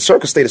just changed. The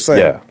circus stayed the same.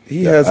 Yeah.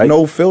 He has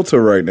no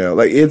filter right now.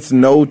 Like, it's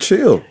no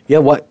chill. Yeah,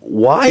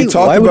 why? He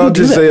talked about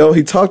Giselle.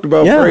 He talked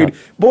about Brady.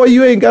 Boy,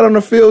 you ain't got on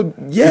the field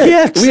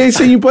yet. We ain't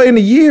seen you play in a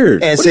year.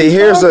 And see,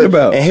 here's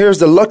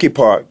the lucky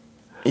part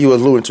you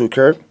alluding to,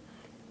 Kurt.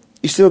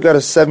 You still got a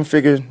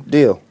 7-figure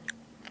deal.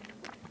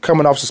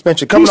 Coming off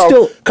suspension, coming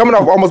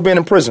off almost being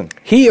in prison.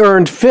 He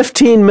earned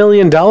 $15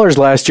 million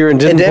last year and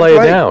didn't play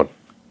it down.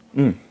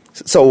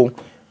 So,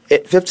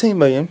 at $15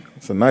 million,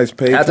 it's a nice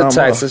pay after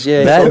taxes.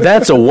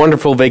 That's a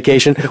wonderful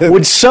vacation.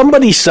 Would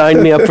somebody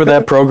sign me up for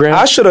that program?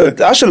 I should have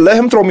let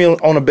him throw me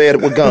on a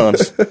bed with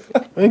guns.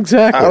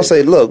 Exactly. I'll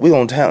say, look, we're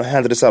gonna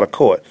handle this out of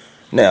court.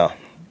 Now,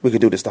 we can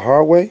do this the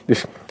hard way,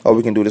 or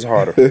we can do this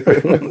harder.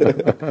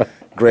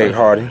 Greg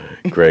Hardy.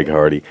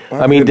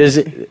 I mean,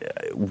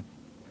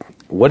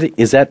 what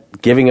is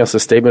that giving us a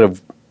statement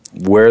of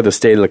where the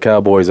state of the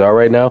Cowboys are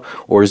right now,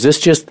 or is this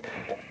just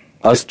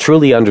us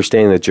truly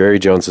understanding that Jerry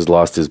Jones has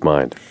lost his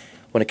mind?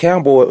 When the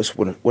Cowboys,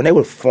 when they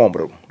were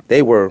formidable,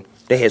 they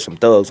had some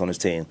thugs on his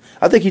team.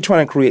 I think he's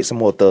trying to create some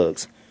more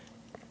thugs.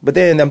 But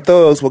then them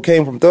thugs, what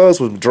came from thugs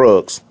was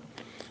drugs.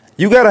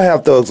 You got to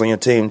have thugs on your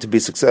team to be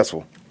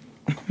successful.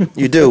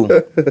 You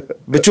do.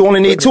 But you only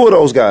need 2 of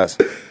those guys.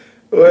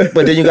 But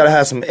then you got to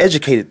have some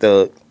educated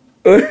thugs.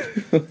 You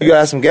got to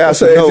have some guys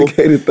who know.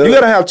 You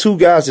got to have 2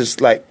 guys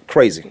that's like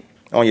crazy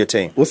on your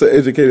team. What's an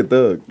educated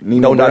thug?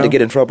 Know not to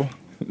get in trouble.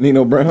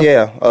 Nino Brown?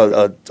 Yeah,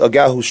 a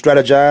guy who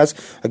strategizes,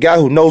 a guy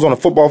who knows on the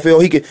football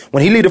field.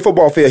 When he leave the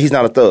football field, he's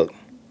not a thug.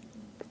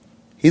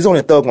 He's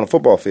only a thug on the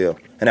football field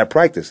and at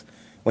practice.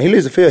 When he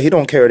leaves the field, he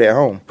don't carry that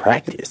home.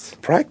 Practice.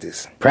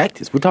 Practice.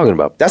 We're talking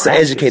about That's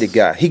practice. an educated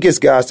guy. He gets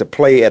guys to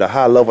play at a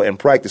high level in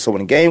practice. So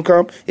when the game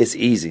comes, it's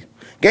easy.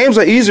 Games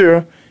are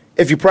easier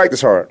if you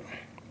practice hard.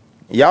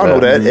 Y'all know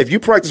that. If you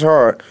practice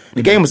hard,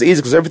 the game is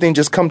easy because everything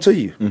just comes to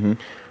you. Mm-hmm.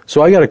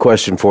 So I got a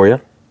question for you.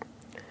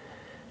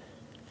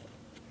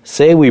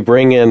 Say we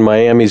bring in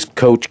Miami's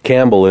Coach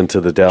Campbell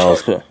into the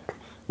Dallas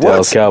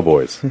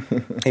Cowboys.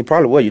 He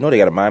probably will. You know they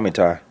got a Miami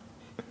tie.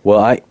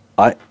 Well,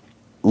 I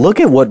look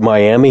at what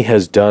Miami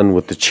has done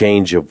with the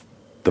change of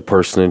the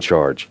person in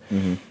charge.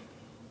 Mm-hmm.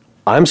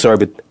 I'm sorry,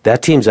 but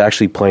that team's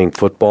actually playing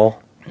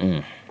football.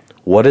 Mm.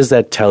 What does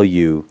that tell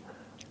you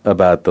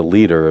about the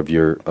leader of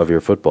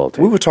your football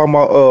team? We were talking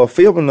about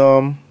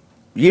Philbin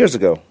years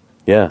ago.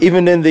 Yeah.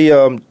 Even in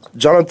the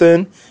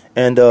Jonathan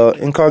and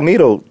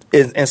Incognito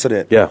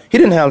incident. Yeah. He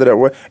didn't handle that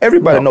well.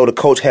 Everybody know the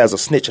coach has a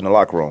snitch in the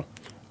locker room.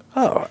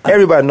 Oh.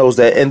 Everybody knows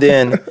that. And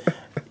then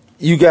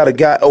you got a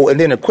guy, and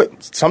then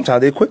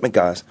sometimes the equipment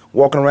guys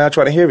walking around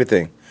trying to hear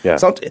everything. Yeah.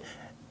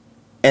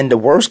 And the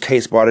worst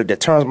case about it that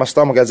turns my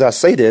stomach as I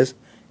say this,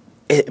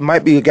 it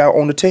might be a guy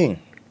on the team.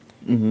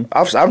 Mm-hmm.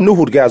 I knew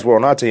who the guys were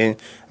on our team.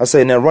 I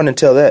said, now run and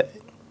tell that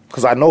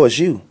because I know it's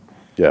you.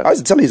 Yeah. I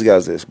used to tell these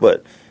guys this,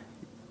 but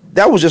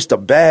that was just a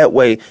bad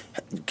way.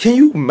 Can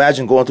you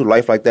imagine going through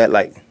life like that?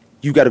 Like,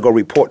 you got to go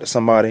report to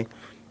somebody.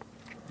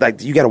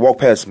 Like, you got to walk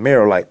past the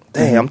mirror like,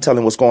 dang, I'm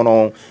telling what's going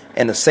on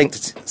in the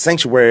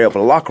sanctuary of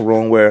a locker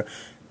room where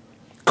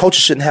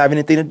coaches shouldn't have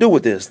anything to do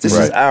with this. This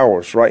is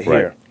ours right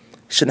here.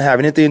 Shouldn't have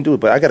anything to do with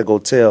it. But I got to go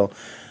tell,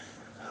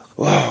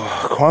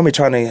 Kwamie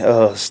trying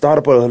to start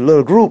up a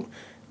little group.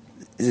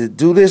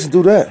 Do this and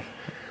do that.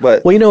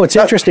 But well, it's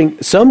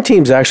interesting. Some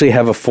teams actually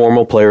have a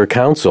formal player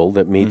council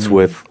that meets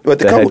with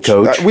the head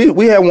coach.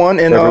 We had one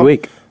every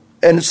week.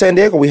 In San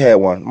Diego, we had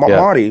one.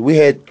 Marty, we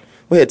had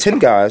 10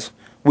 guys.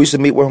 We used to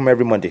meet with him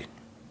every Monday.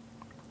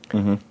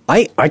 Mm-hmm.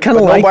 I kind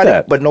of like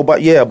that. But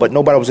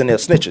nobody was in there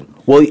snitching.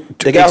 Well,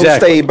 the guy who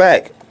stayed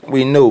back,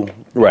 we knew.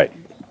 Right.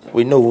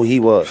 We knew who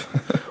he was.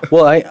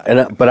 Well,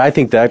 but I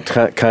think that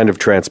kind of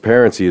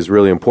transparency is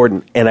really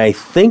important, and I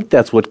think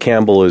that's what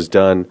Campbell has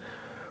done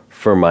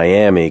for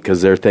Miami,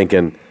 because they're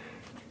thinking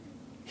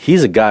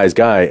he's a guy's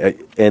guy,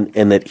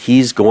 and that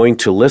he's going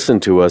to listen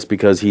to us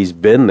because he's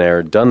been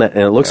there, done that,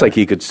 and it looks like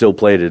he could still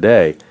play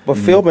today. But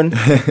Philbin,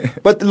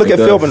 but look at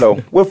Philbin though.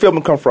 Where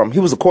Philbin come from? He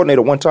was a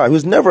coordinator one time.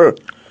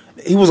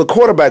 He was a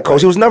quarterback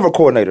coach. He was never a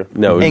coordinator.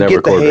 No, he was and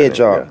never get the head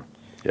job.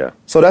 Yeah.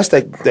 So that's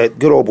that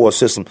good old boy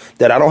system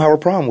that I don't have a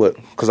problem with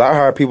because I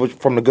hire people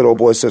from the good old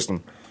boy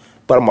system.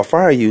 But I'm gonna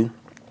fire you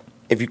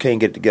if you can't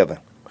get it together.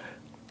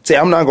 See,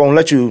 I'm not gonna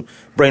let you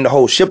bring the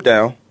whole ship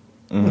down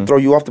and throw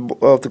you off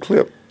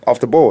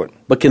the board.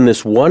 But can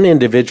this one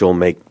individual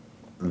make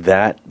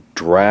that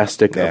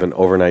drastic of an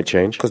overnight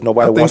change? Because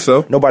nobody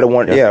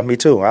wanted. Yeah, me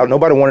too.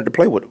 Nobody wanted to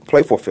play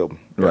for Philbin.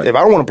 Right. If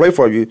I don't want to play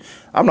for you,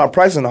 I'm not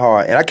practicing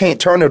hard, and I can't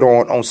turn it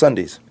on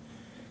Sundays.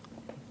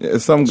 Yeah,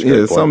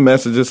 some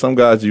messages, some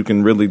guys you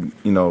can really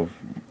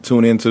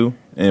tune into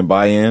and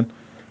buy in,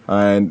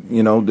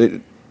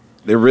 and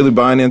they're really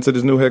buying into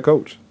this new head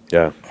coach.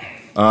 Yeah.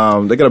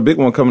 They got a big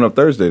one coming up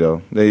Thursday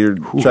though. They're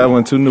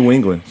traveling to New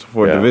England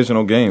for a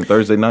divisional game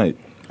Thursday night.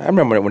 I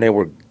remember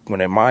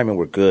when Miami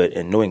were good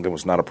and New England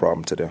was not a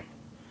problem to them.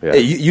 Yeah.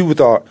 You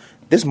thought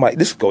this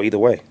could go either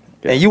way,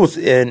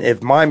 and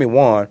if Miami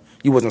won,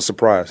 you wasn't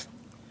surprised.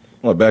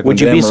 Well, would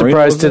you be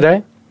surprised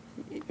today?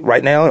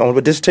 Right now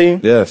with this team?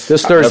 Yes.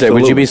 This Thursday,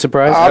 absolutely. Would you be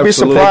surprised? I'll be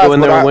surprised. Go in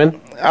there and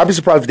win? I'll be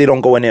surprised if they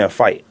don't go in there and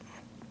fight.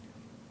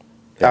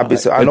 If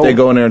they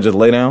go in there and just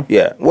lay down?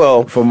 Yeah.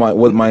 Well,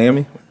 with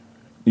Miami?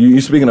 You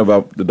speaking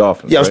about the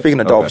Dolphins? Yeah, right? I'm speaking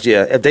of Dolphins.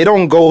 Yeah. If they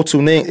don't go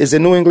to is it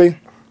New England?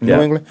 Yeah.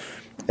 New England.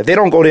 If they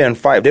don't go there and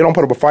fight, if they don't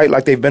put up a fight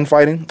like they've been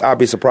fighting, I'll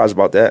be surprised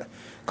about that.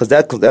 Because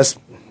that's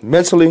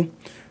mentally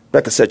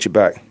that could set you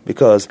back.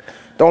 Because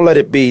don't let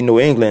it be New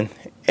England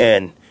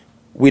and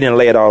we didn't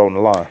lay it out on the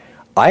line.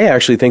 I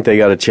actually think they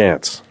got a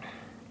chance.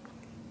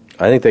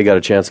 I think they got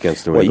a chance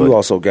against New England. Well, you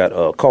also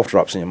got cough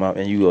drops in your mouth,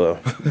 and you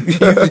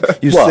sick.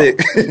 You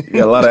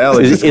got a lot of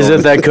allergies. Is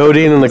it that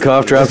codeine and the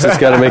cough drops that's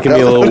got to make me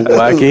a little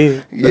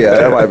wacky? Yeah,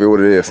 that might be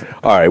what it is.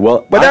 All right,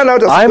 well, but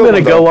I'm going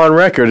to go on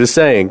record as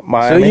saying,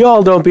 Miami. So you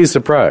all don't be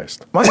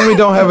surprised. Miami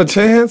don't have a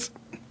chance?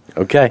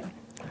 Okay.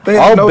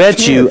 I'll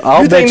bet you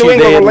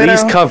they at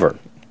least cover.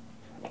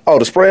 Oh,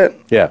 the spread?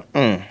 Yeah.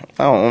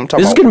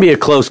 This is going to be a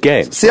close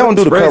game. See, I don't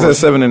do the spread's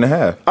covers. at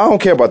 7.5. I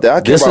don't care about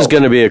that. This is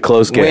going to be a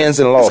close game. Wins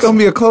and losses. It's going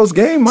to be a close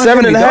game.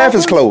 7.5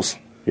 is close.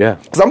 Yeah.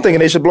 Because I'm thinking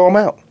they should blow them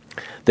out.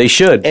 They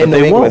should, but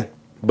they won't.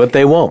 But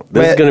they won't.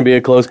 This is going to be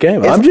a close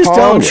game. I'm just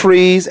telling you.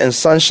 Trees and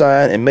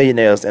sunshine and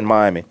millionaires in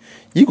Miami.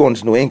 You going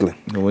to New England.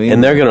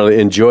 And they're going to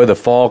enjoy the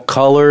fall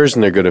colors,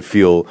 and they're going to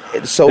feel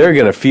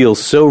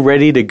so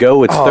ready to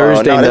go. It's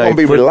Thursday night they're going to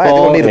be relaxed.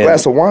 They're going to need a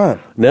glass of wine.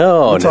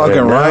 No, we're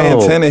talking Ryan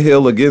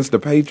Tannehill against the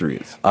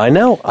Patriots. I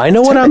know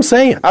what I'm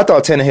saying. I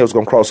thought Tannehill was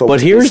going to cross over.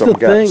 But here's the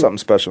thing: something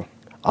special.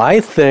 I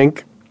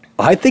think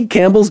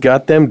Campbell's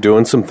got them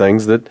doing some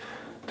things that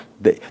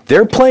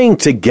They're playing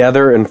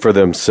together and for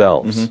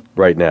themselves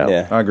right now.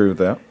 Yeah, I agree with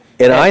that.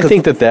 And I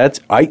think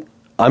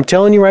I'm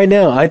telling you right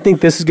now, I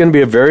think this is going to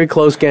be a very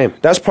close game.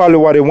 That's probably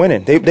why they're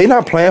winning. They're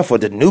not playing for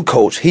the new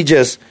coach.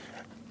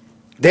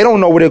 They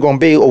don't know where they're going to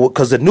be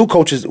because the new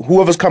coach is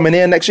whoever's coming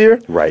in next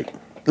year. Right.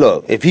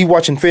 Look, if he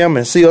watching film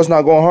and see us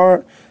not going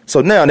hard,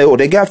 so now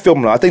they got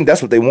film. I think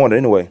that's what they wanted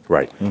anyway.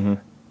 Right. Mm-hmm.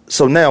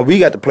 So now we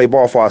got to play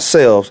ball for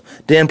ourselves,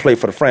 then play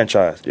for the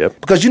franchise.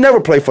 Yep. Because you never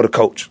play for the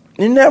coach.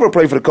 You never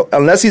play for the coach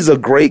unless he's a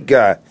great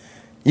guy.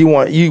 You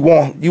want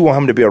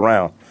him to be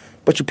around,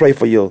 but you play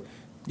for your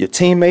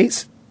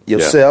teammates,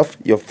 yourself,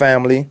 your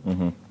family,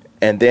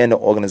 and then the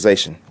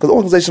organization. Because the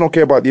organization don't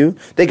care about you.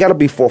 They got to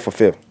be 4th or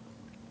 5th.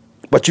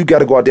 But you got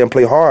to go out there and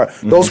play hard.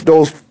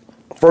 Those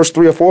first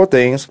 3 or 4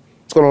 things,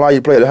 it's going to allow you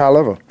to play at a high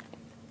level.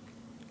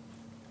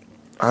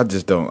 I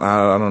just don't.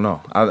 I don't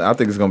know. I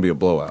think it's going to be a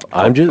blowout.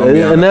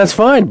 And that's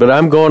fine. But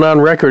I'm going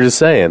on record as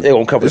saying they're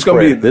going to cover this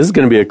is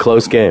going to be a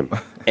close game.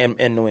 In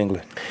New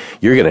England.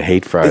 You're going to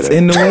hate Friday. It's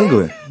in New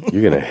England.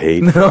 You're going to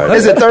hate Friday.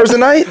 Is it Thursday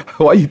night?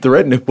 Why are you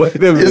threatening? Wait a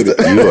minute.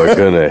 You are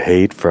going to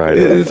hate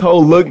Friday. His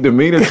whole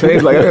demeanor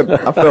changed. Like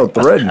I felt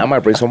threatened. I might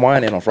bring some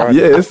wine in on Friday.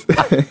 Yes.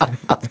 Man.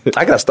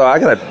 That's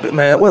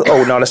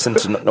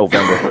into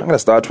November. I got to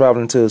start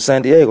traveling to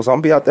San Diego, so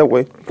I'm going to be out that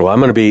way. Well, I'm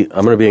going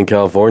to be in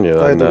California.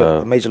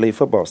 On Major League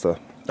Football stuff.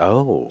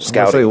 Oh.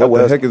 Scouting.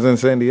 What the heck is in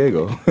San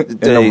Diego in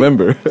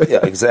November?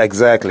 Yeah,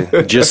 exactly.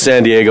 Just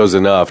San Diego's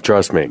enough,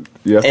 trust me.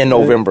 Yeah. In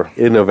November.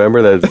 In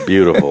November, that's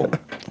beautiful.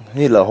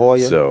 La Jolla,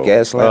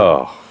 Gaslamp.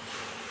 Oh,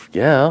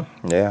 yeah.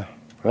 Yeah.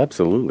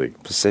 Absolutely.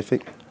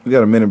 Pacific. We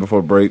got a minute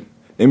before break.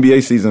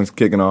 NBA season's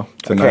kicking off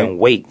tonight. I can't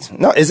wait.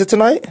 No, is it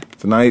tonight?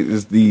 Tonight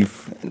is the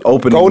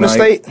opening Golden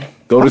night. State?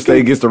 Golden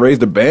State gets to raise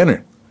the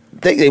banner.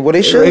 They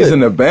should. Raising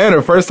the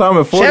banner. First time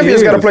in 4 years.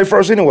 Champions got to play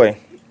first anyway.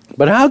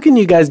 But how can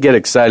you guys get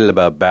excited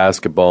about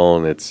basketball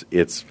and it's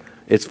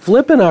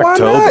flipping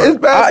October? Why not? It's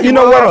basketball. You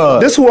know what?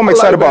 This is who I'm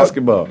excited about.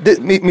 Basketball.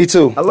 Me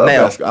too. I love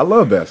basketball. I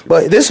love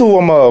basketball. But this is who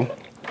I'm.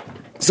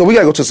 So we got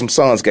to go to some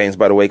Suns games,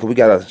 by the way, because we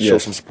got to show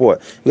some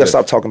support. We got to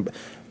stop talking.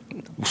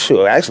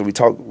 Sure, actually, we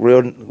talk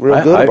real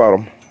good about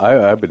them.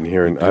 I've been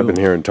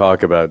hearing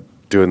talk about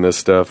doing this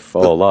stuff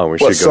all along. We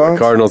should go to the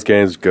Cardinals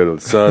games, go to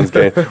the Suns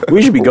games.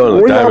 We should be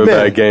going to the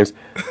Diamondback games.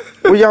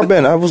 Where y'all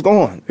been? I was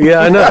going. Yeah,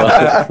 I know.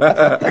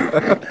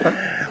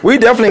 We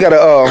definitely got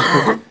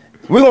to.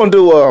 We're gonna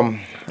do.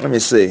 Let me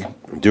see.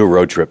 Do a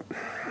road trip.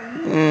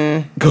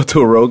 Go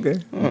to a road game.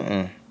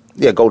 Mm-mm.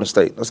 Yeah, Golden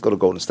State. Let's go to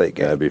Golden State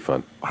game. That'd be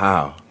fun.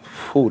 Wow.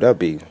 Ooh, that'd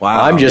be.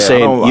 Wow. I'm just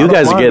saying, you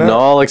guys are getting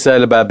all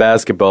excited about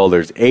basketball.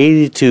 There's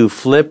 82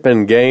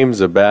 flipping games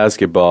of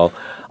basketball.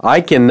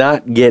 I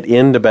cannot get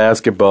into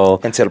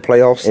basketball until the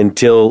playoffs.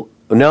 Until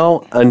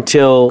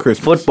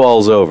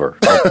football's over.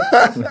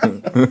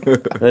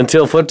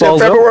 Until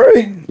football's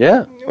February? over.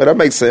 Yeah. Well, that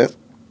makes sense.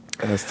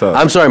 That's tough.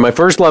 I'm sorry, my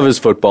first love is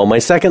football. My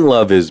second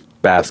love is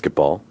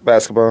basketball.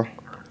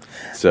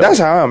 So that's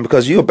how I am,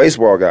 because you're a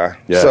baseball guy.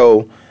 Yeah.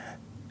 So,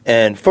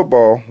 and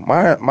football,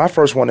 my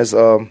first one is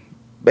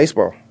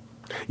baseball.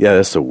 Yeah,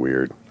 that's so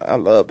weird. I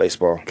love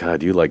baseball.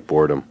 God, you like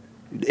boredom.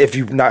 If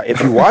you're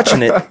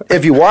watching it,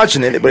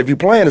 but if you're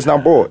playing, it's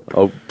not bored.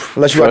 Oh,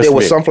 unless you're out there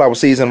with sunflower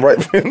season, right?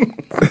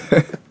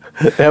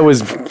 That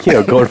was,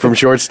 going from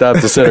shortstop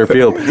to center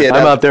field. Yeah,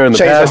 I'm out there in the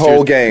pastures, the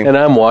whole game. And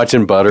I'm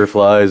watching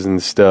butterflies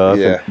and stuff.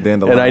 Yeah.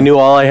 And I knew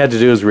all I had to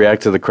do was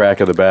react to the crack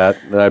of the bat,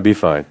 and I'd be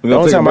fine. The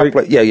only time I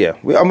play, yeah.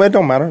 It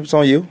don't matter. It's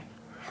on you.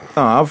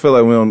 No, I feel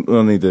like we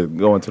don't need to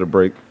go into the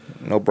break.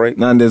 No break?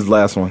 Not in this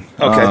last one.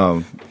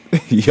 Okay.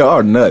 Y'all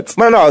are nuts.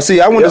 No.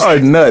 See, I went. Y'all are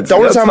nuts. The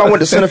only time I went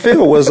to center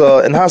field was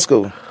in high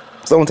school.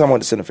 It's the only time I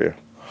went to center field.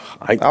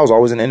 I was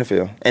always in the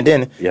infield, and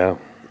then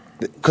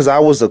because I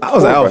was an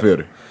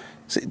outfielder.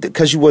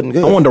 Because you wasn't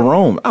good. I wanted to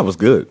roam. I was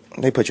good.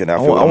 They put you in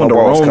outfield. I wanted to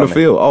roam the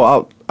field.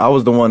 Oh, I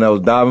was the one that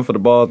was diving for the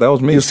ball. That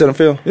was me. You was center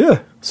field?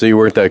 Yeah. So you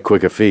weren't that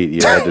quick of feet.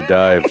 You had to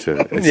dive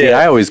to. See,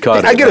 I always caught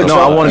it. I get it. No,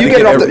 I wanted you to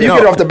get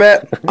it off the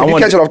bat. You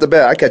catch it off the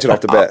bat. I catch it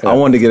off the bat. I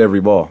wanted to get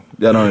every ball.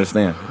 Y'all don't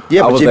understand.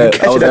 Yeah, but you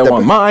catch it at the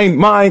one.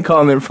 Mine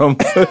calling it from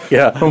far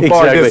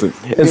exactly.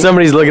 distance. And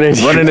somebody's looking at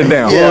you, running it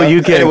down. Yeah. Oh,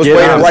 you can't. And it was get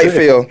way out. in right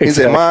field. He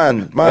said,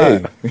 "Mine."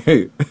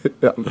 Hey,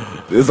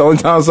 it's the only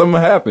time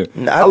something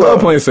happened. I love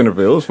playing center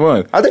field. It was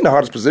fun. I think the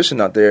hardest position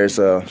out there is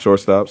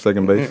shortstop,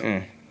 second base,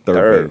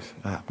 third base.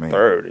 Ah, man.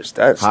 Third is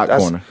that's hot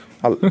corner.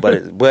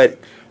 But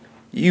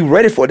you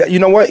ready for that? You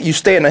know what? You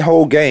stay in the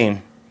whole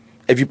game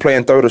if you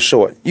playing third or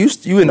short. You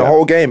in the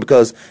whole game,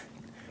 because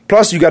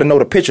plus you got to know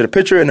the pitcher. The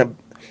pitcher and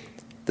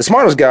the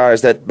smartest guy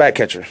is that back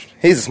catcher.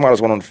 He's the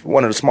smartest one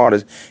of the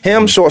smartest.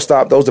 Him,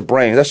 shortstop, those are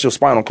brains. That's your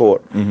spinal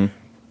cord. Mm-hmm.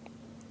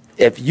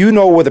 If you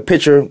know where the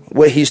pitcher,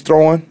 where he's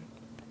throwing,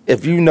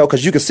 if you know,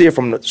 because you can see it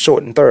from the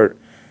short and third,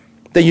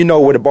 then you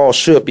know where the ball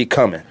should be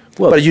coming.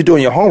 But if you're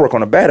doing your homework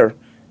on a batter,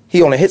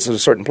 he only hits in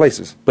certain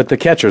places. But the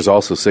catcher's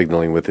also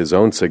signaling with his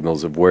own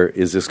signals of where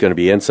is this going to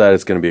be inside,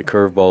 it's going to be a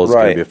curveball, it's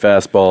going to be a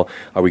fastball,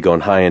 are we going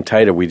high and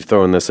tight, are we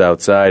throwing this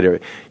outside? Or,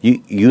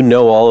 you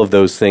know all of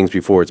those things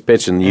before it's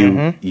pitched, and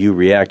you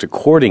react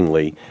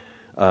accordingly.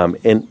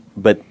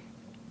 But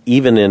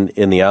even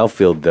in the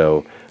outfield,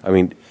 though, I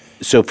mean,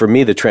 so for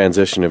me, the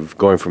transition of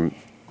going from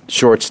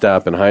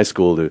shortstop in high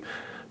school to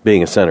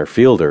being a center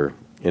fielder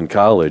in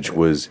college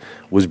was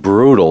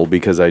brutal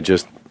because I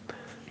just,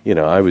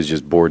 I was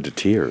just bored to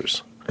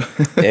tears.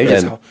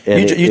 Yeah,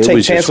 you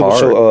take chances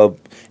with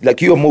like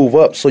you'll move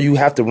up, so you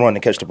have to run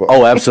and catch the ball.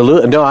 Oh,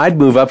 absolutely. No, I'd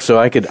move up so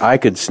I could.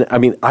 I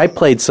mean, I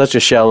played such a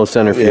shallow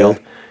center field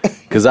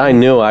because I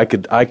knew I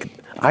could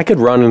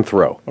run and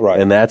throw, right?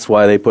 And that's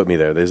why they put me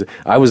there.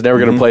 I was never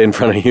going to play in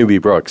front of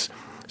Hubie Brooks,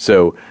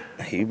 so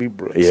Hubie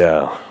Brooks.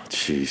 Yeah,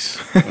 jeez.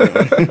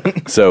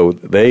 So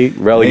they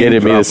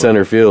relegated me to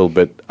center field,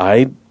 but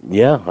I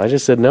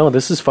just said no.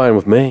 This is fine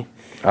with me.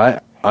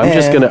 I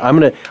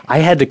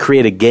had to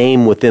create a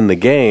game within the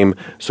game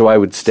so I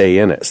would stay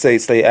in it.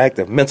 Stay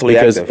active, mentally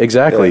active.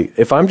 Exactly. Yeah.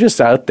 If I'm just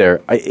out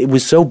there, it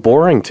was so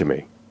boring to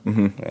me.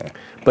 Mm-hmm. Yeah.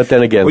 But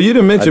then again... Well, you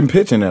didn't mention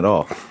pitching at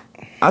all.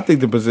 I think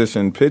the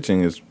position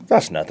pitching is...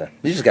 That's nothing.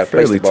 You just got to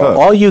place the ball. Tough.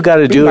 All you got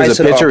to do as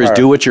a pitcher is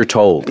do what you're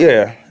told.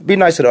 Yeah. Be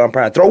nice to the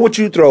umpire. Throw what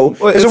you throw.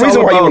 Well, There's a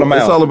reason why you're on the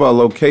mound. It's all about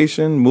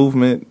location,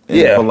 movement,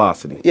 and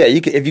velocity. Yeah,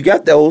 if you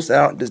got those,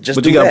 just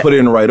But you got to put it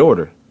in the right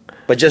order.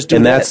 But just do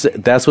that.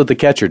 And that's what the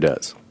catcher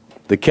does.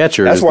 The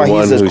catcher is the one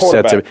who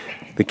sets it.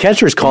 The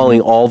catcher is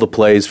calling all the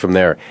plays from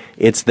there.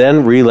 It's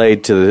then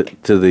relayed to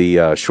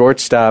the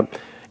shortstop,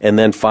 and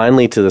then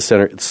finally to the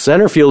center.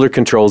 Center fielder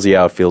controls the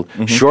outfield.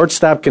 Mm-hmm.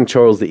 Shortstop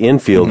controls the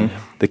infield.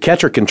 Mm-hmm. The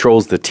catcher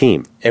controls the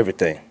team.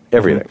 Everything.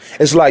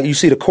 Mm-hmm. It's like you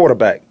see the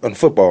quarterback in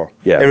football.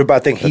 Yeah.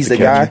 Everybody think he's the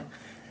guy.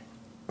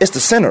 It's the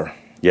center.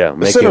 Yeah,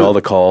 making all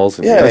the calls.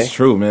 That's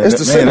true, man. It's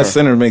the center. The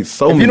center makes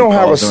so many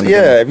calls.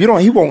 If you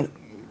don't, he won't.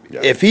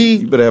 If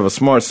you better have a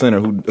smart center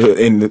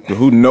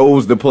who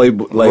knows the play,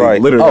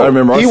 like literally. I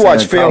remember he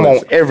watched film on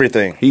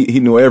everything. He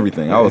knew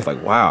everything. Yeah. I was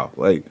like, wow,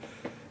 he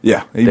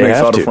makes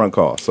all the front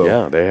calls. So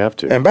yeah, they have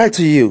to. And back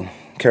to you,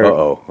 Kerry.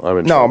 I'm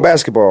in trouble.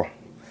 Basketball.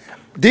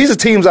 These are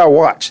teams I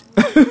watch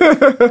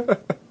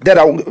that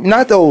are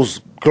not those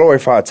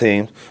glorified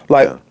teams.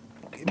 Like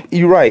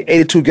you're right,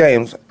 82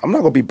 games. I'm not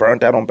gonna be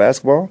burnt out on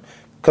basketball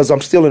because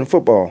I'm still in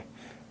football.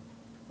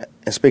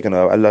 And speaking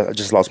of, I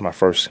just lost my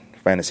first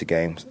fantasy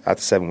games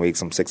after 7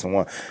 weeks. I'm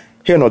 6-1.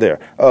 Here nor there.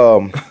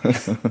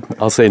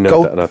 I'll say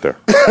not there.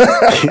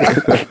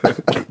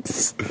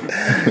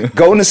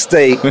 Golden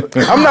State.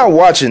 I'm not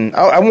watching.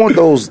 I want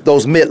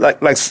those mid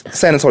like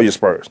San Antonio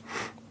Spurs.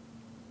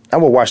 I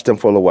will watch them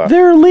for a little while.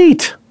 They're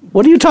elite.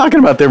 What are you talking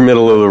about? They're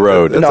middle of the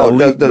road. No,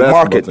 the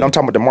market. I'm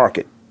talking about the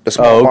market. The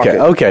small market.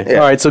 Okay. Yeah.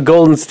 All right. So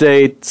Golden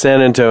State,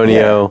 San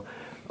Antonio,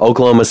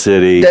 Oklahoma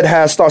City. That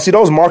has stars. See,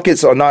 those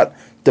markets are not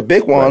the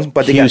big ones,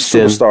 but they got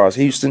superstars.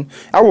 Houston.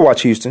 I will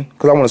watch Houston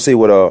because I want to see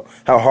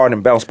how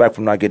Harden bounced back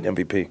from not getting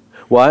MVP.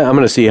 Well, I'm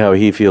going to see how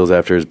he feels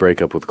after his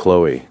breakup with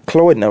Chloe's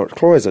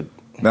a...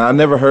 Now, I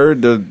never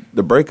heard the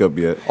breakup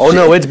yet. Oh,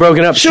 no, it's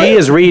broken up. She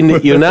is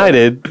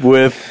reunited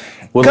with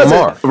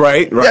Lamar.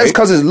 Right. That's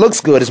because it looks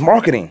good. It's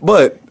marketing.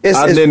 But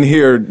I didn't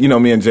hear,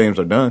 me and James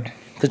are done.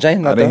 I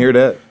didn't hear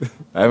that.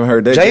 I haven't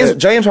heard that yet.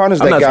 James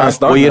Harden's that guy.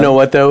 Well, you know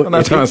what, though? I'm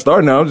not trying to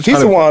start now. He's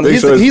the one.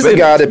 He's the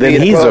guy that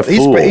he's a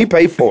fool. He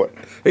paid for it.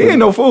 He ain't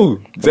no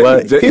fool.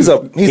 He's a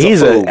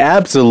fool. An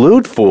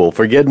absolute fool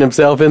for getting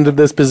himself into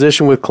this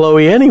position with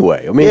Chloe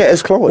anyway. I mean,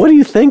 it's Chloe. What are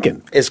you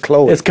thinking? It's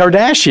Chloe. It's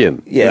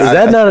Kardashian. Yeah. Is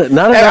that not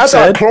enough I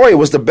said? thought Chloe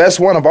was the best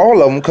one of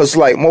all of them because,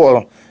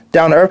 more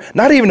down to earth.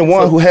 Not even the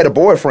one who had a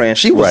boyfriend.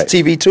 She was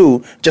TV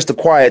too, just a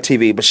quiet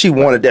TV, but she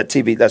wanted that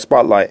TV, that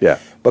spotlight. Yeah.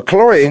 But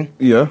Chloe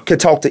could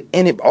talk to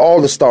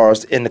all the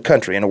stars in the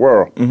country, in the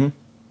world,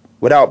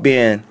 without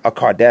being a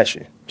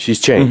Kardashian. She's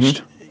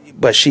changed.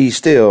 But she's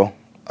still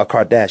a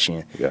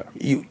Kardashian. Yeah.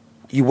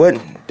 You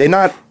wouldn't. They're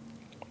not.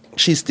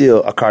 She's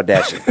still a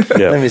Kardashian.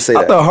 Let me say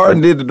that. I thought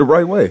Harden did it the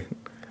right way.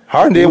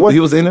 Harden did what? He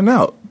was in and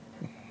out.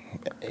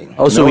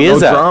 Oh, so he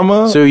is no out.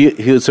 Drama. So he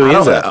is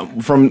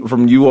out.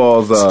 From you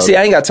all's. See,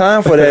 I ain't got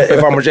time for that.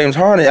 If I'm a James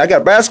Harden, I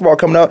got basketball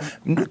coming up.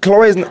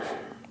 Chloe's.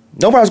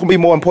 Nobody's gonna be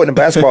more important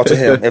than basketball to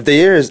him. If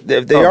they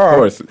are, of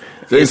course.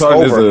 James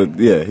Harden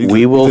is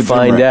we will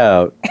find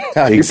out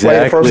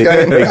exactly.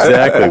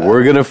 Exactly.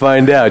 We're gonna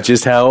find out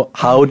just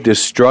how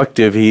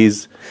destructive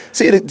he's.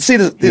 See the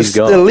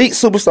elite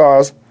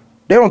superstars.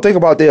 They don't think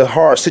about their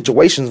hard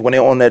situations when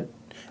they're on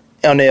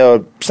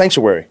their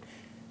sanctuary.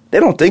 They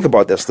don't think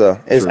about that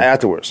stuff. It's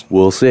afterwards.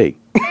 We'll see.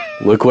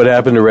 Look what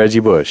happened to Reggie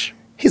Bush.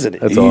 That's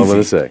all I'm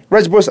going to say.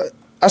 Reggie Bush,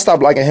 I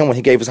stopped liking him when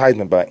he gave his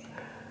Heisman back.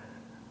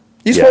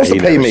 You're supposed to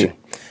pay me.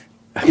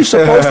 You're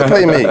supposed to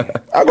pay me.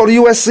 I go to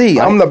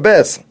USC. I'm the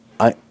best.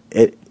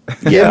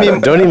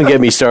 Don't even get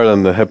me started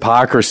on the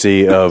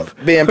hypocrisy of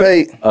being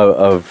paid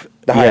of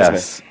the Heisman.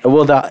 Yes.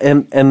 Well,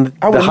 and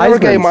I would never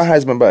gave my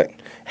Heisman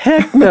back.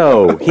 Heck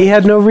no. He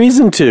had no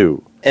reason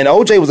to. And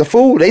OJ was a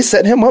fool. They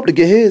set him up to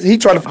get his. He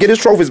tried to get his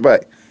trophies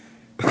back.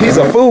 He's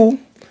a fool.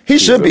 He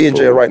should be in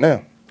jail right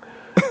now.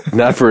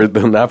 Not for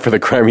the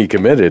crime he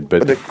committed,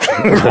 but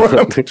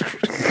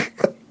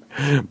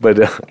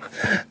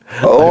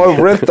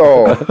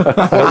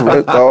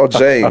Renthal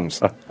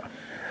James.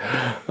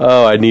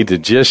 Oh, I need to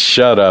just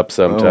shut up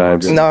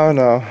sometimes.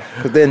 No,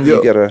 because then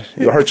you'll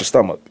hurt your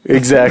stomach.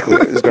 Exactly.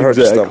 It's gonna hurt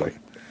your stomach.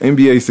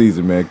 NBA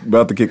season, man,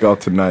 about to kick off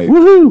tonight.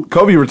 Woohoo!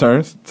 Kobe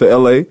returns to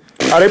L.A.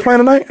 Are they playing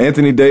tonight?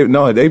 Anthony Davis.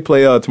 No, they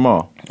play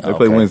tomorrow. They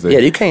play Wednesday. Yeah,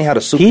 you can't have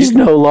a super. He's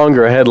no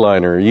longer a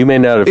headliner. You may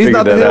not have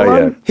figured that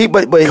out yet.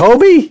 But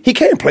Kobe? He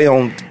can't play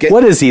on.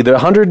 What is he? The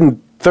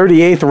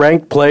 138th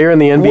ranked player in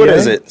the NBA? What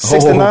is it?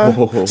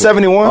 69?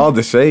 71? All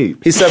the shade.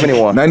 He's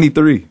 71.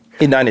 93.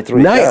 He's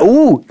 93.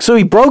 Ooh, so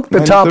he broke the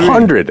 93. top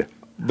 100.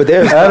 But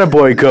there's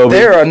attaboy, Kobe.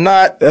 There are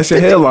not. That's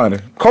your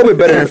headliner. Kobe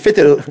better than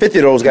 50 of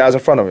those guys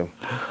in front of him.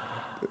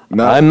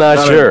 I'm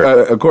not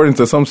sure. According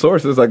to some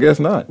sources, I guess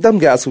not. Them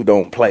guys who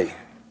don't play.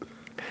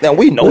 Now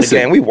we know the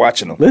game. We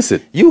watching them.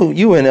 Listen,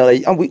 you in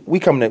LA? We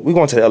coming. We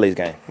going to the LA's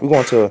game. We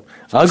going to.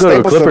 I'll go to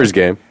a Clippers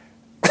game.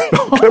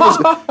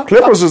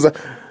 Clippers is.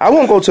 I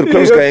won't go to the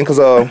Clippers game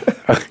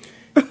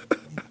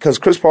because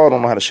Chris Paul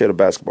don't know how to share the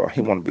basketball.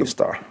 He want to be a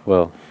star.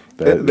 Well,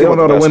 they don't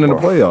know how to win in the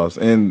playoffs.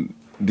 And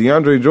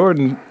DeAndre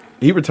Jordan,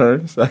 he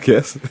returns, I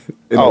guess,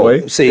 in a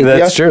way. See,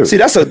 that's true. See,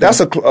 that's a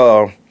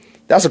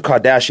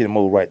Kardashian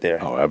move right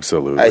there. Oh,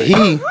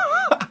 absolutely.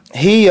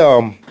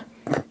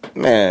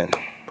 Man.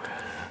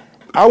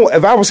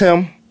 If I was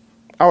him,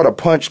 I would have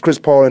punched Chris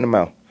Paul in the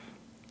mouth.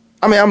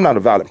 I mean, I'm not a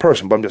violent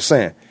person, but I'm just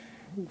saying.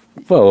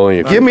 Well,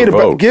 give me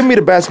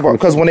the basketball,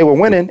 because when they were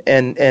winning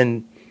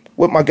and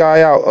with my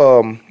guy out,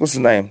 what's his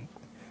name?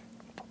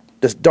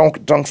 This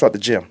dunks out the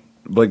gym.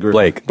 Blake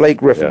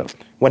Griffin. Yeah.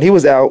 When he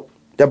was out,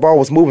 that ball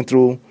was moving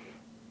through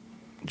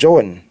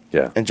Jordan.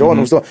 Yeah. And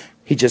Jordan was doing.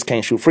 He just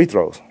can't shoot free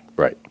throws.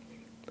 Right.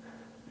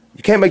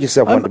 You can't make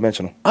yourself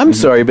one-dimensional. I'm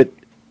sorry, but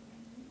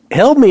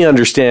help me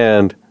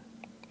understand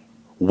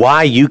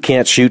why you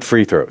can't shoot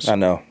free throws. I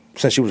know.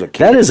 Since you was a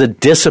kid. That is a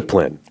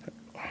discipline.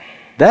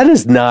 That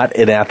is not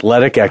an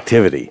athletic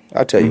activity.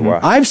 I'll tell you why.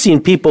 I've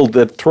seen people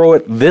that throw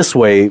it this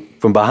way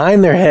from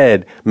behind their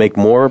head make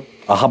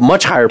a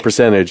much higher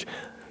percentage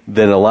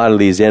than a lot of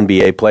these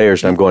NBA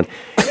players. And I'm going,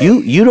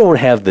 you don't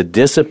have the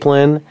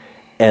discipline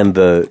and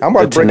the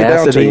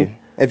tenacity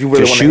if you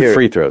really to shoot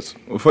free throws.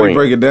 Before you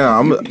break it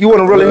down, you want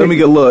to really let me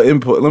get a little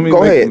input.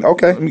 Go ahead.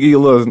 Okay. Let me give you a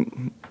little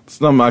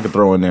something I could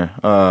throw in there.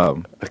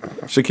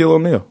 Shaquille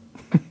O'Neal.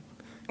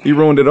 He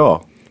ruined it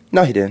all.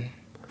 No, he didn't.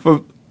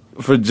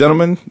 For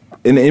gentlemen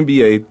in the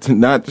NBA to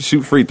not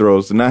shoot free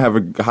throws, to not have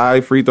a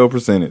high free throw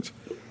percentage,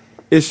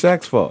 it's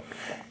Shaq's fault.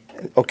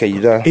 Okay,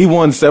 you done? He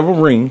won several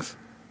rings.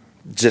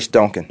 Just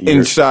dunking.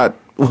 And shot,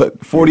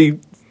 40,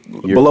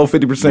 below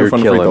 50%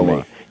 from the free throw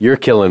line. You're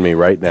killing me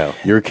right now.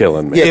 You're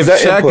killing me. Yeah, if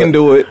Shaq can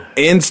do it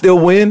and still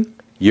win,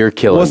 you're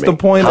killing what's me. The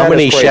point? How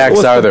many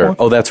Shaqs are there?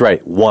 Oh, that's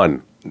right.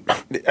 One.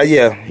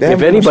 Yeah.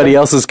 If anybody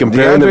else is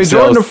comparing DeAndre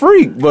themselves, Jordan a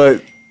freak,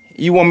 but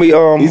you want me?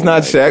 He's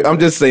not Shaq. I'm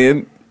just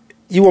saying.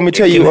 You want me to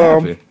tell you? You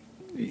want me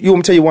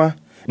to tell you why?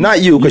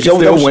 Not you, because you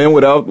still win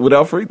without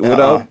high free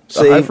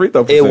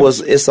throw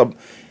percentage.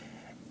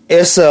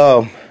 It's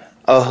a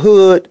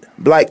hood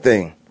black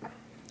thing.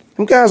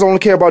 Them guys only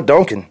care about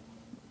dunking.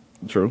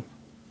 True.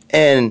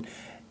 And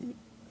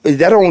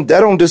that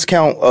don't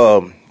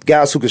discount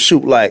guys who can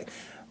shoot like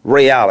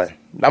Ray Allen.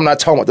 I'm not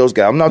talking about those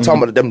guys. I'm not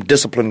talking about them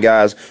disciplined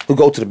guys who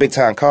go to the big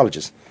time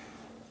colleges.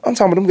 I'm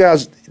talking about them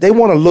guys. They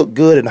want to look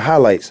good in the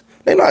highlights.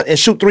 They not and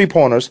shoot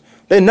 3-pointers.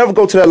 They never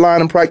go to that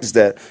line and practice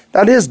that.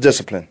 That is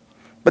discipline.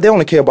 But they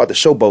only care about the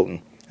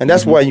showboating. And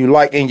that's why you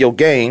like in your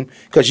game,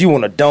 because you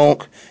want to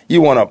dunk,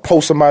 you want to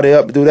post somebody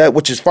up and do that,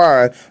 which is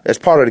fine. That's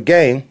part of the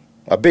game,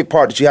 a big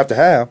part that you have to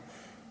have.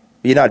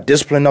 You're not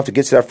disciplined enough to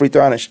get to that free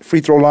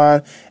throw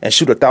line and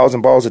shoot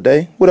 1,000 balls a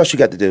day. What else you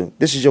got to do?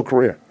 This is your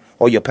career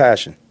or your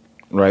passion.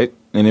 Right.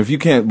 And if you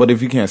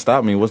can't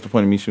stop me, what's the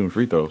point of me shooting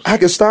free throws? I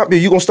can stop you.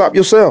 You're going to stop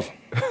yourself.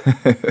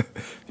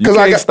 You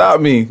can't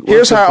stop me.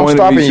 Here's how I'm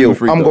stopping you.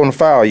 I'm going to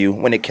foul you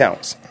when it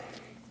counts.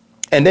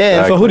 And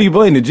then, so who do you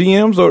blame? The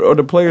GMs or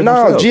the players?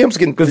 No, themselves? GMs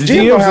can, because the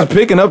GMs is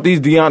picking up these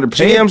DeAndre.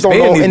 GMs don't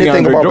know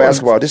anything about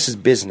basketball. This is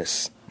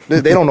business.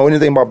 They don't know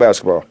anything about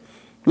basketball.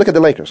 Look at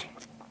the Lakers.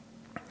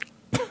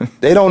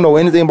 They don't know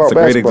anything about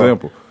basketball. Great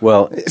example.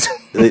 Well,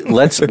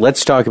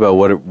 let's talk about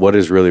what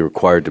is really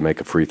required to make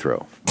a free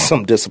throw.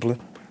 Some discipline.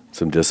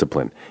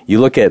 You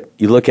look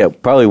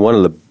at probably one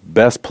of the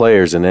best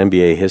players in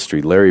NBA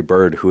history, Larry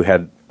Bird, who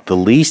had the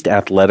least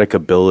athletic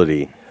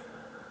ability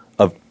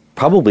of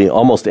probably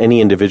almost any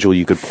individual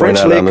you could point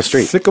out on the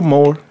street.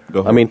 Sycamore.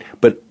 I mean,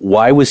 but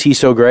why was he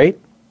so great?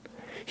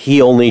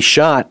 He only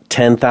shot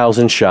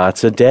 10,000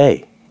 shots a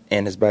day.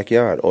 In his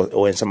backyard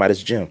or in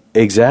somebody's gym.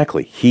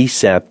 Exactly. He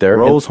sat there.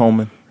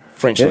 Rose-Holman.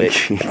 French League.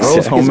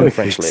 Rose-Holman.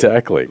 French League.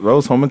 Exactly.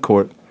 Rose-Holman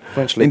Court.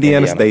 French League.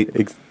 Indiana State.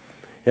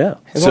 Yeah.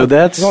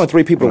 There's only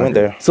 3 people who went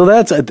there. So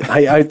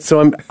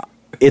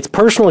it's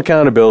personal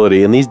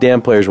accountability, and these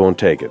damn players won't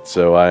take it.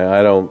 So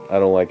I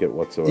don't like it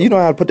whatsoever. You know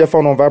how to put that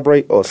phone on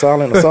vibrate or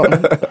silent or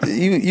something?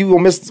 you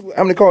gonna miss,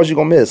 how many calls you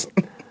gonna miss?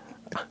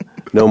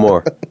 No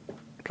more.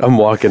 I'm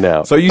walking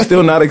out. So you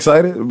still not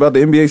excited about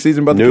the NBA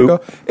season about to kick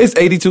off? It's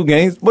 82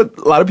 games, but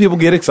a lot of people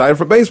get excited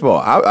for baseball.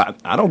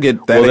 I don't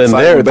get that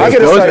excited.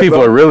 Those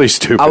people are really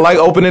stupid. I like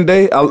opening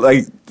day.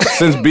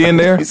 since being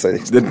there,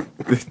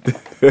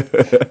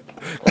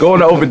 going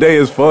to open day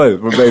is fun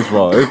for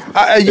baseball.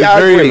 It's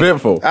very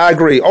eventful. I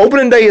agree.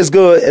 Opening day is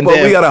good,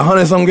 but we got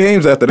 100-some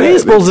games after that.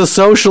 Baseball's a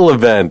social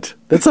event.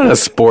 That's not a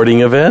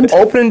sporting event.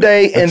 Opening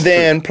day and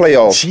then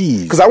playoffs.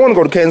 Jeez. Because I want to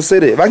go to Kansas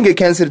City. If I can get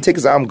Kansas City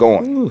tickets, I'm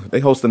going. Ooh, they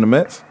hosting the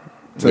Mets?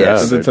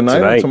 Yes. Is it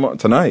tonight?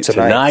 Tonight.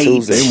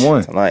 Tuesday. Game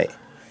 1.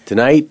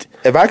 Tonight.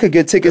 If I could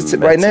get tickets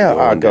right now,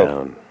 I'd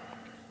go.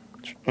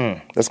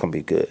 That's going to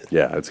be good.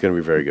 Yeah, it's going to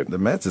be very good. The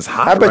Mets is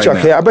hot. I bet y'all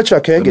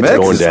can get tickets. The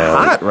Mets is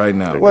hot right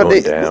now. Well,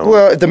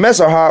 if the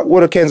Mets are hot,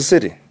 what are Kansas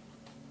City?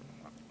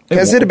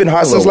 Kansas City been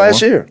hot since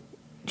last year.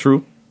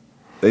 True.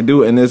 They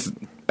do, in this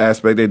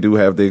aspect, they do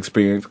have the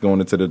experience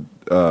going into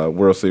the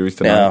World Series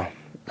tonight.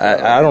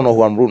 Now, I don't know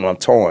who I'm rooting. I'm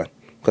torn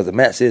because the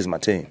Mets is my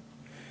team.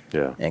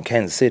 Yeah. And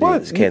Kansas City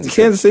is Kansas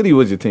City. Kansas City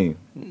was your team.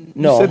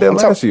 No. You said that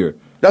last year.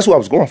 That's what I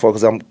was going for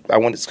because I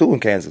went to school in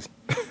Kansas.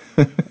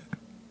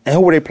 And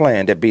who were they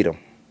playing that beat them?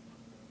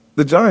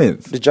 The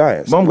Giants. The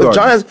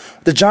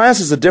Giants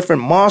is a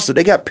different monster.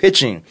 They got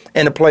pitching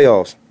in the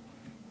playoffs.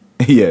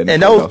 Yeah.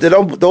 And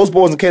those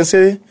boys in Kansas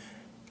City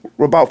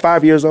were about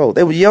 5 years old.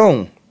 They were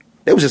young.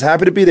 They were just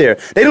happy to be there.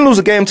 They didn't lose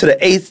a game to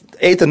the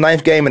eighth or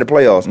ninth game in the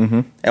playoffs.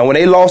 Mm-hmm. And when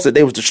they lost it,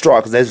 they was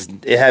distraught because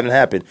it hadn't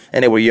happened,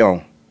 and they were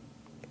young.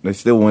 They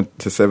still went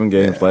to 7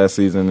 games last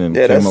season and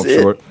came up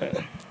short.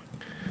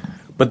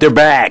 But they're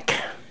back.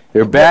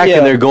 They're back,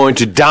 and they're going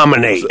to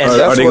dominate.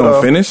 Are they going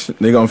to finish?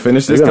 They're going to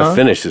finish this time? They're going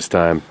to finish this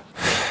time.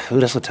 Ooh,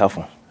 that's a tough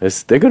one.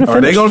 They're going to finish.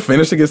 Are they going to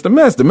finish against the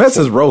Mets? The Mets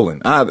is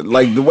rolling.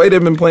 Like the way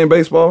they've been playing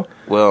baseball.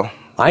 Well,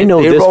 I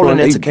know they're this rolling one.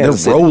 Into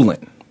Kansas City. They're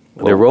rolling.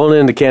 They're rolling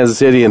into Kansas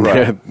City, and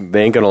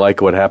they ain't going to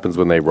like what happens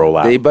when they roll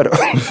out. They better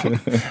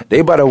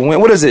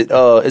win. What is it?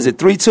 Is it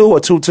 3-2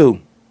 or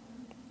 2-2?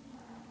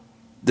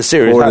 The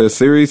series. For the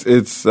series,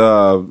 it's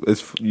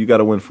you got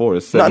to win 4.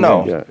 It's 7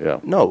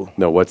 games. No.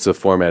 What's the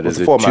format? What's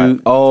is the it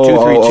format?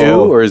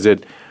 2-3-2 or is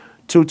it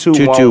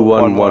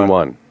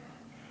 2-2-1-1?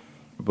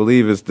 I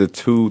believe it's the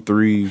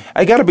 2-3.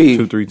 I got to be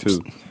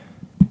 2-3-2.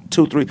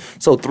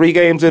 2-3. So 3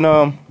 games in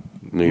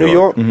New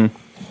York. Mm-hmm.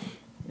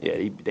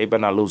 Yeah, they better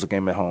not lose a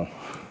game at home.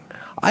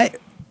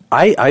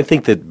 I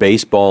think that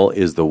baseball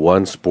is the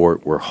one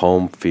sport where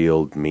home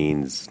field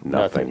means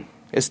nothing.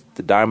 It's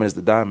the diamond is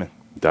the diamond.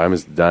 Diamond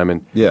is the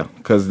diamond. Yeah,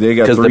 because they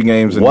got 3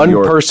 games in New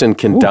York. One person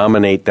can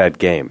dominate that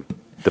game.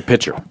 The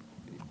pitcher.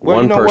 Well,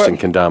 one person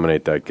can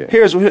dominate that game.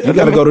 You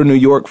got to go to New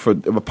York for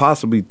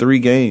possibly 3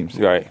 games.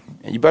 Right.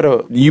 And you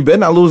better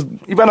not lose.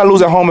 You better not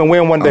lose at home and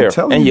win one there.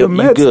 And you're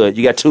good.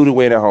 You got 2 to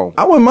win at home.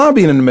 I wouldn't mind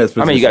being in the Mets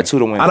position. I mean, you got 2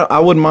 to win. I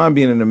wouldn't mind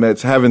being in the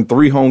Mets, having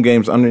 3 home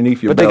games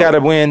underneath your belt. But they got to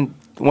win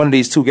one of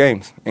these 2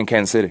 games in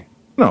Kansas City.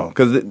 No,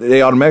 because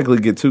they automatically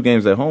get 2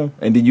 games at home,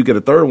 and then you get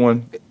a third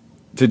one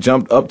to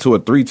jump up to a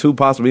 3-2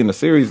 possibly in the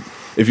series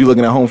if you're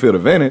looking at home field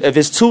advantage. If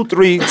it's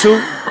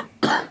 2-3-2.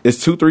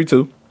 It's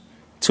 2-3-2.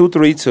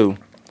 2-3-2.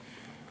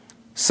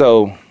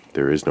 So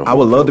there is no. I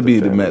would love to be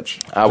the Mets.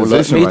 I would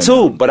love me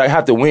too, but I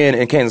have to win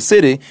in Kansas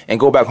City and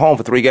go back home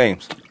for 3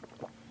 games.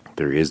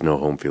 There is no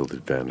home field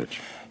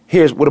advantage.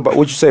 Here's what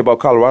you say about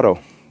Colorado?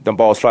 Them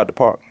balls fly to the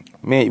park.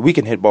 Man, we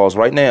can hit balls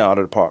right now out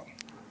of the park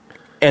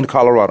in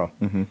Colorado.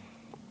 Mm-hmm.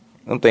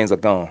 Them things are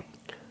gone.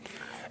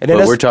 And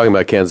then we're talking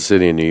about Kansas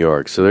City and New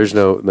York, so there's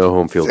no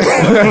home field.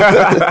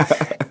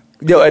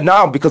 Yeah, and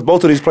now because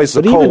both of these places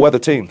are cold weather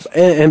teams.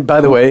 And by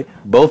the way,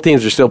 both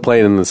teams are still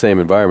playing in the same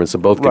environment, so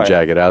both can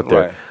jag it out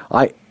there.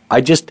 Right.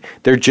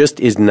 There just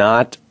is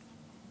not.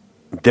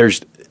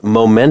 There's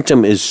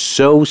momentum is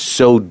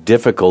so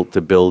difficult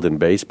to build in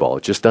baseball.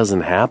 It just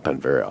doesn't happen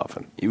very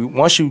often.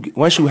 Once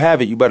you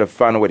have it, you better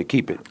find a way to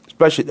keep it,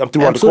 especially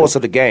throughout the course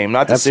of the game,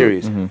 not the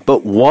series. Mm-hmm.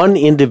 But one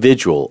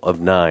individual of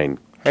 9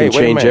 can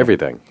change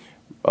everything.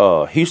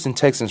 Houston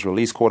Texans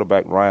released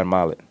quarterback Ryan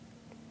Mallett.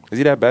 Is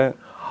he that bad?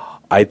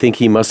 I think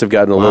he must have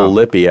gotten a little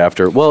lippy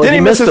after. Well, Didn't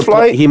he missed his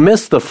flight? He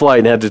missed the flight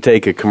and had to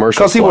take a commercial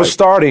because he was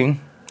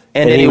starting,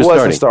 and then he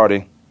wasn't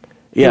starting.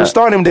 Yeah. He was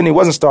starting, then he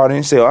wasn't starting.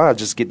 He said, I'll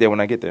just get there when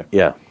I get there.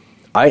 Yeah.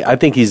 I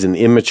think he's an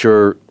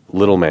immature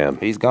little man.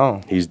 He's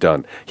gone. He's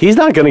done. He's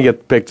not going to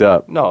get picked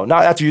up. No,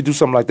 not after you do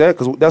something like that,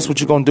 because that's what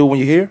you're going to do when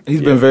you're here.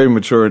 He's been very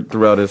mature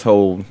throughout his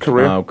whole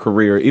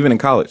career, even in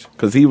college,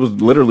 because he was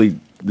literally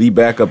the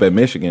backup at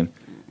Michigan.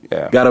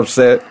 Yeah. Got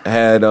upset,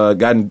 had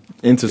gotten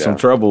into some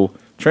trouble,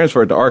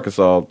 transferred to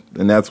Arkansas,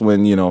 and that's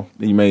when,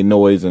 he made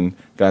noise and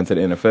got into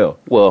the NFL.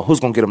 Well, who's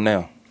going to get him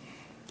now?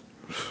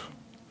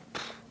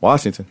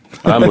 Washington.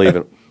 I'm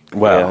leaving.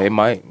 Well, it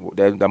might.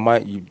 That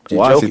might.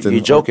 Washington.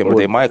 You're joking, but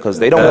they might because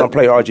they don't want to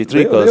play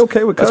RG3 because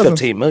okay with that's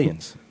Cousins. $15 million.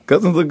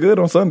 Cousins look good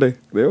on Sunday.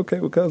 They're okay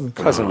with Cousins.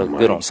 Cousins look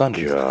good on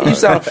Sundays.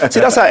 See,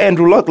 that's how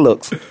Andrew Luck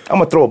looks. I'm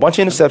going to throw a bunch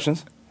of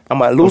interceptions. I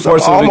might lose.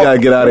 Unfortunately, we got to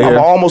get out of here.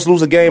 I'm almost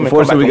lose a game.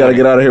 Unfortunately, we got to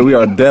get out of here. We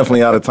are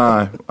definitely out of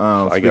time.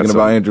 Speaking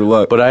about Andrew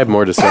Luck. But I have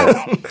more to say.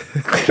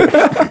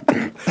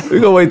 We're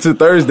going to wait till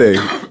Thursday.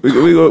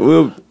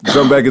 We'll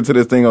jump back into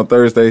this thing on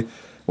Thursday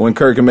when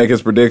Kirk can make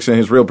his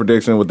real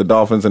prediction with the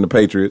Dolphins and the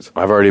Patriots.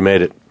 I've already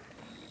made it.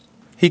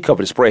 He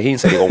covered the spread. He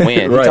didn't say they gonna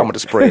win. He talking about the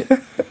spread.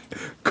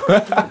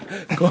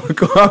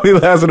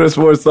 Kwamie Lassiter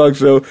Sports Talk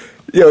Show.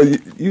 Yo,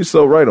 you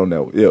so right on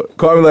that one. Yo,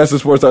 Kwamie Lassiter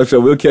Sports Talk Show.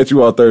 We'll catch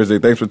you all Thursday.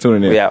 Thanks for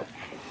tuning in. Yeah.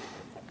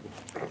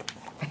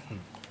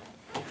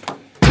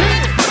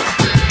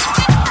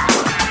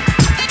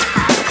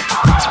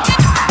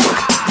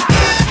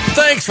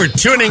 Thanks for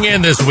tuning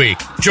in this week.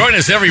 Join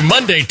us every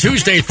Monday,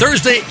 Tuesday,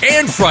 Thursday,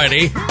 and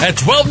Friday at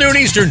 12 noon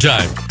Eastern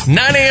Time,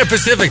 9 a.m.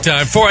 Pacific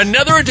Time for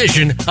another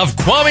edition of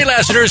Kwamie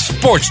Lassiter's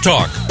Sports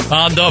Talk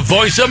on the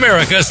Voice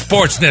America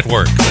Sports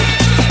Network.